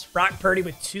masterclass. Brock Purdy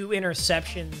with 2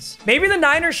 interceptions. Maybe the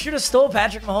Niners should have stole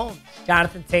Patrick Mahomes.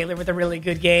 Jonathan Taylor with a really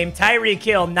good game. Tyreek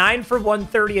Hill, 9 for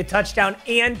 130, a touchdown,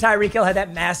 and Tyreek Hill had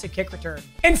that massive kick return.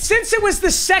 And since it was the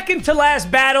second to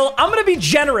last battle, I'm going to be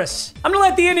generous. I'm going to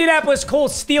let the Indianapolis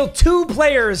Colts steal 2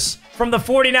 players from the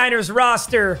 49ers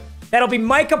roster. That'll be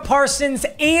Micah Parsons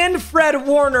and Fred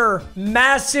Warner.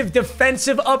 Massive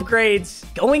defensive upgrades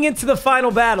going into the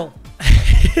final battle.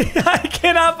 I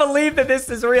cannot believe that this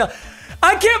is real.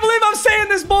 I can't believe I'm saying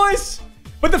this, boys.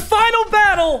 But the final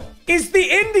battle is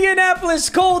the Indianapolis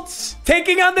Colts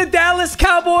taking on the Dallas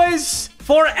Cowboys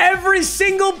for every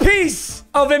single piece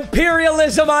of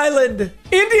Imperialism Island.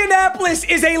 Indianapolis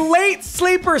is a late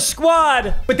sleeper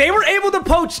squad, but they were able to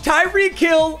poach Tyreek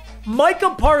Hill,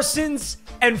 Micah Parsons,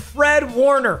 and Fred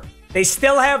Warner. They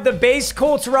still have the base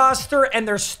Colts roster, and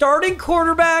their starting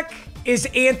quarterback is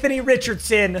Anthony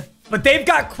Richardson. But they've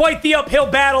got quite the uphill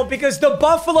battle because the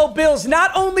Buffalo Bills not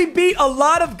only beat a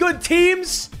lot of good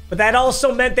teams, but that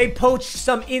also meant they poached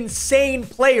some insane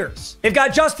players. They've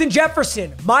got Justin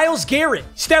Jefferson, Myles Garrett,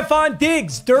 Stephon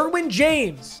Diggs, Derwin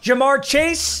James, Jamar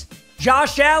Chase,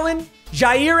 Josh Allen,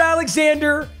 Jair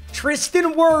Alexander,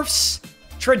 Tristan Wirfs,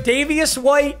 Tre'Davious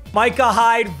White, Micah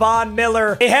Hyde, Von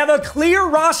Miller. They have a clear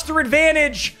roster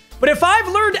advantage, but if I've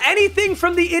learned anything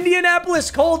from the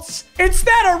Indianapolis Colts, it's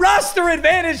that a roster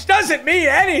advantage doesn't mean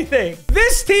anything.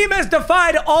 This team has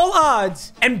defied all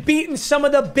odds and beaten some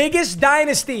of the biggest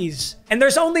dynasties, and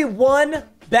there's only one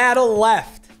battle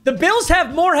left. The Bills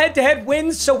have more head-to-head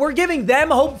wins, so we're giving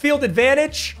them home field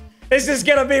advantage. This is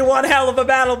going to be one hell of a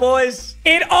battle, boys.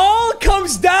 It all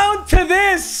comes down to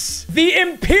this. The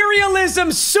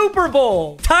Imperialism Super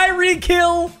Bowl. Tyreek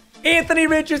Hill, Anthony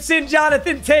Richardson,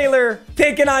 Jonathan Taylor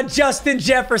taking on Justin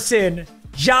Jefferson,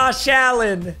 Josh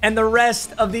Allen, and the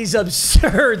rest of these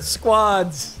absurd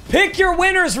squads. Pick your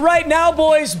winners right now,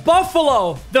 boys.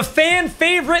 Buffalo, the fan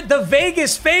favorite, the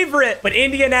Vegas favorite. But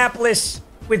Indianapolis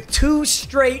with 2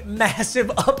 straight massive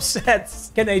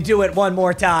upsets. Can they do it one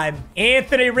more time?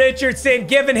 Anthony Richardson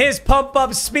giving his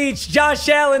pump-up speech. Josh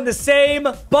Allen the same.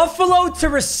 Buffalo to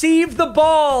receive the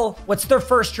ball. What's their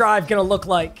first drive gonna look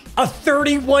like? A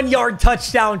 31-yard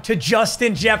touchdown to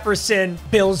Justin Jefferson.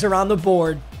 Bills are on the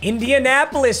board.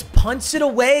 Indianapolis punts it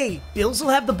away. Bills will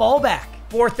have the ball back.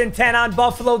 4th and 10 on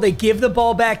Buffalo. They give the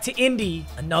ball back to Indy.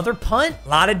 Another punt. A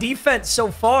lot of defense so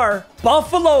far.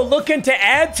 Buffalo looking to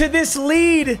add to this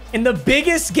lead in the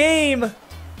biggest game.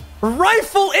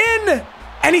 Rifle in.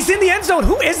 And he's in the end zone.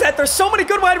 Who is that? There's so many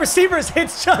good wide receivers.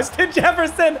 It's Justin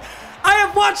Jefferson. I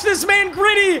have watched this man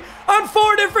gritty on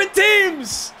 4 different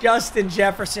teams. Justin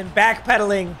Jefferson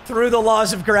backpedaling through the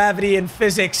laws of gravity and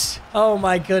physics. Oh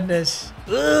my goodness.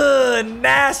 Ugh,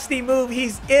 nasty move.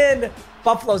 He's in.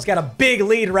 Buffalo's got a big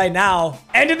lead right now.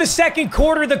 End of the second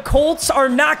quarter, the Colts are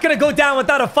not going to go down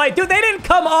without a fight. Dude, they didn't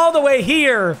come all the way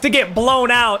here to get blown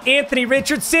out. Anthony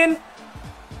Richardson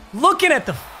looking at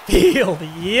the field.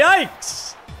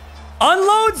 Yikes.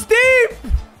 Unloads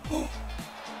deep.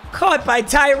 Caught by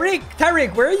Tyreek.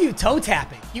 Tyreek, where are you toe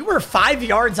tapping? You were 5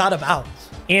 yards out of bounds.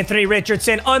 Anthony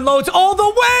Richardson unloads all the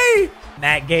way.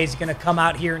 Matt Gay's going to come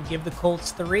out here and give the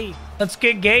Colts 3. Let's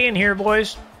get Gay in here,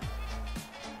 boys.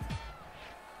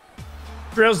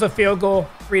 Drills the field goal,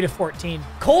 3-14.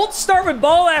 Colts start with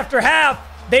ball after half.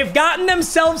 They've gotten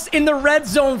themselves in the red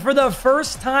zone for the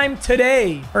first time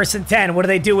today. 1st and 10, what do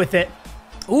they do with it?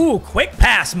 Ooh, quick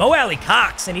pass, Mo Alley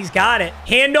Cox, and he's got it.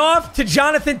 Handoff to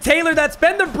Jonathan Taylor. That's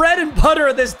been the bread and butter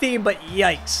of this team, but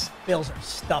yikes. Bills are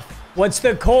stuffing. What's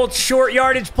the Colts short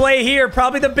yardage play here?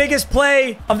 Probably the biggest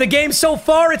play of the game so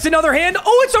far. It's another hand.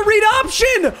 Oh, it's a read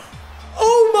option.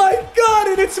 Oh my God,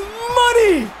 and it's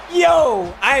money.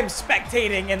 Yo, I am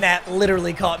spectating, and that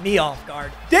literally caught me off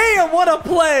guard. Damn, what a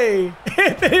play.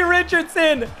 Anthony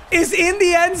Richardson is in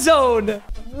the end zone.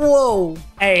 Whoa.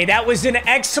 Hey, that was an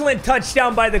excellent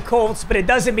touchdown by the Colts, but it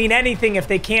doesn't mean anything if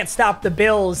they can't stop the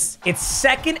Bills. It's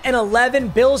 2nd and 11.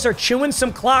 Bills are chewing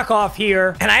some clock off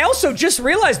here. And I also just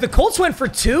realized the Colts went for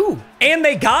 2, and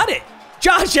they got it.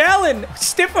 Josh Allen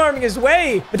stiff-arming his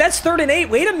way, but that's 3rd and 8.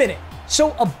 Wait a minute.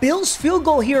 So a Bills field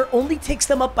goal here only takes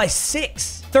them up by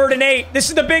 6. 3rd and 8. This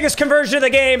is the biggest conversion of the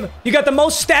game. You got the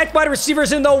most stacked wide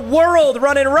receivers in the world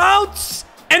running routes.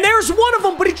 And there's one of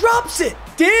them, but he drops it.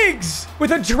 Diggs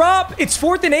with a drop. It's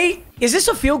 4th and 8. Is this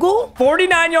a field goal?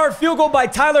 49-yard field goal by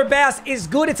Tyler Bass is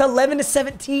good. It's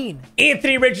 11-17.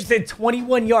 Anthony Richardson,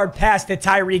 21-yard pass to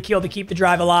Tyreek Hill to keep the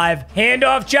drive alive.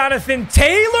 Handoff Jonathan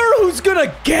Taylor, who's going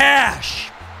to gash.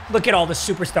 Look at all the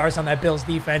superstars on that Bills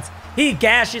defense. He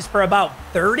gashes for about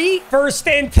 30. 1st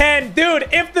and 10. Dude,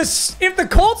 if the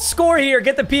Colts score here,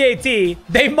 get the PAT,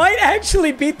 they might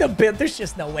actually beat the Bills. There's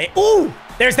just no way. Ooh,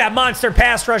 there's that monster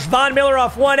pass rush. Von Miller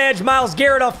off one edge, Myles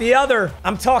Garrett off the other.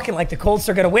 I'm talking like the Colts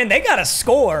are going to win. They got to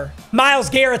score. Myles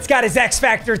Garrett's got his X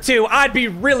factor too. I'd be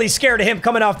really scared of him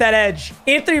coming off that edge.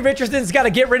 Anthony Richardson's got to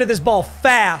get rid of this ball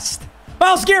fast.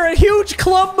 Myles Garrett, huge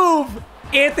club move.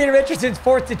 Anthony Richardson's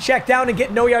forced to check down and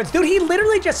get no yards. Dude, he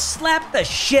literally just slapped the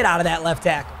shit out of that left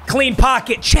tackle. Clean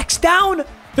pocket, checks down.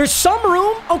 There's some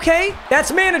room. Okay,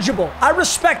 that's manageable. I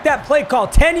respect that play call.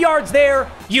 10 yards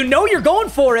there. You know you're going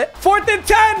for it. 4th and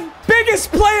 10.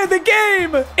 Biggest play of the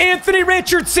game. Anthony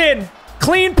Richardson.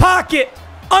 Clean pocket.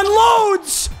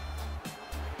 Unloads.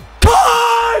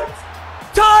 Caught!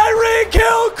 Tyreek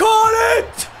Hill caught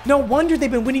it! No wonder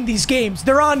they've been winning these games.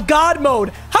 They're on God mode.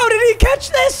 How did he catch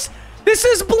this? This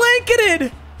is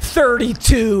blanketed.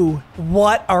 32.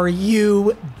 What are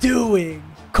you doing?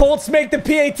 Colts make the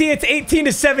PAT. It's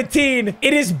 18-17.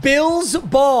 It is Bills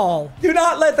ball. Do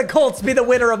not let the Colts be the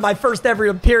winner of my first ever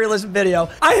Imperialism video.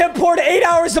 I have poured 8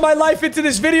 hours of my life into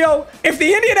this video. If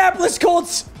the Indianapolis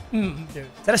Colts... Dude, is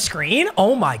that a screen?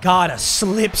 Oh my God, a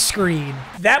slip screen.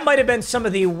 That might have been some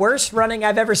of the worst running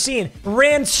I've ever seen.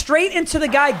 Ran straight into the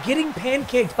guy getting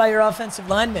pancaked by your offensive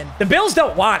lineman. The Bills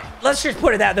don't want it. Let's just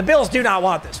put it that. The Bills do not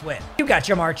want this win. You got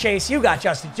Jamar Chase. You got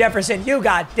Justin Jefferson. You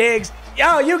got Diggs.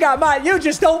 Yo, you got mine. You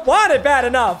just don't want it bad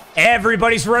enough.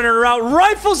 Everybody's running around.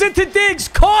 Rifles into Diggs.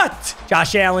 Caught.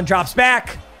 Josh Allen drops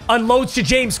back. Unloads to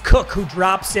James Cook, who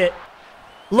drops it.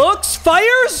 Looks,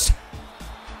 fires.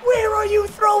 Where are you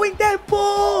throwing that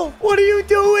ball? What are you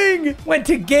doing? Went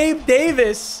to Gabe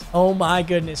Davis. Oh my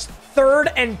goodness.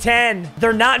 3rd and 10.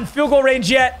 They're not in field goal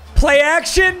range yet. Play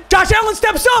action. Josh Allen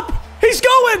steps up. He's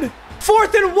going.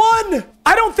 4th and 1.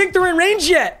 I don't think they're in range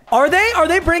yet. Are they? Are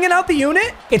they bringing out the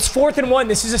unit? It's 4th and 1.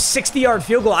 This is a 60-yard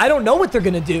field goal. I don't know what they're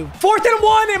going to do. 4th and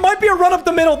 1. It might be a run up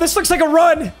the middle. This looks like a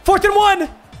run. 4th and 1.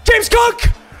 James Cook.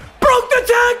 Broke the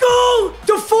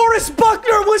tackle! DeForest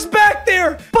Buckner was back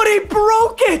there, but he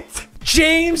broke it!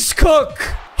 James Cook.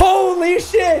 Holy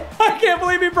shit. I can't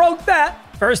believe he broke that.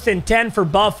 1st and 10 for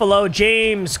Buffalo.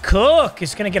 James Cook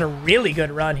is going to get a really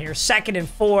good run here. 2nd and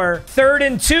 4. 3rd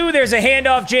and 2. There's a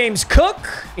handoff. James Cook.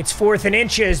 It's 4th and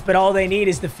inches, but all they need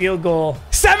is the field goal.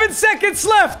 7 seconds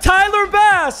left. Tyler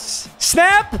Bass.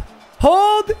 Snap.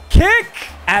 Hold. Kick.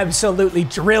 Absolutely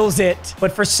drills it.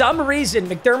 But for some reason,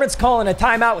 McDermott's calling a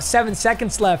timeout with 7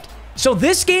 seconds left. So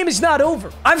this game is not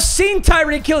over. I've seen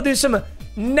Tyreek Hill do some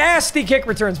nasty kick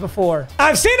returns before.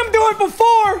 I've seen him do it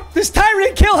before. Does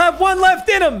Tyreek Hill have one left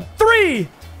in him? 3,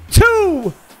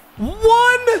 2,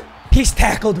 1. He's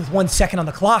tackled with 1 second on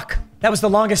the clock. That was the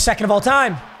longest second of all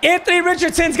time. Anthony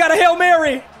Richardson's got a Hail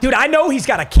Mary. Dude, I know he's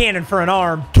got a cannon for an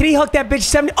arm. Can he hook that bitch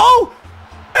 70? Oh!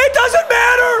 It doesn't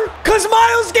matter, because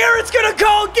Myles Garrett's going to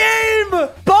call game.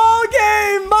 Ball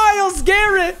game. Myles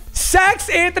Garrett sacks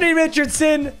Anthony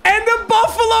Richardson, and the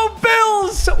Buffalo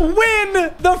Bills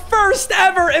win the first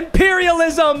ever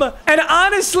Imperialism. And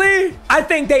honestly, I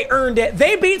think they earned it.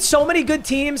 They beat so many good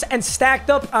teams and stacked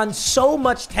up on so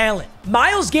much talent.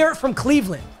 Myles Garrett from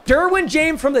Cleveland. Derwin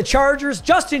James from the Chargers,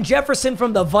 Justin Jefferson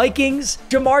from the Vikings,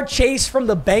 Jamar Chase from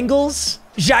the Bengals,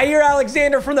 Jair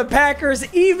Alexander from the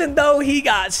Packers, even though he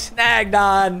got snagged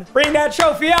on. Bring that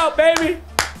trophy out, baby.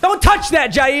 Don't touch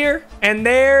that, Jair. And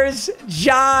there's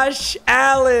Josh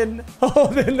Allen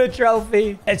holding the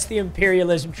trophy. It's the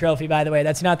Imperialism trophy, by the way.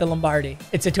 That's not the Lombardi.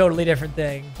 It's a totally different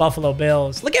thing. Buffalo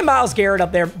Bills. Look at Myles Garrett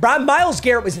up there. Myles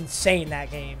Garrett was insane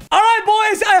that game. All right,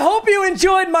 boys. I hope you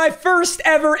enjoyed my first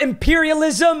ever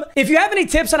Imperialism. If you have any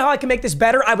tips on how I can make this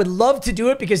better, I would love to do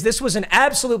it because this was an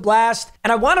absolute blast.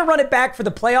 And I want to run it back for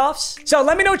the playoffs. So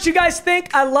let me know what you guys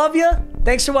think. I love you.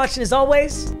 Thanks for watching as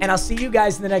always. And I'll see you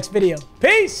guys in the next video.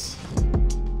 Peace.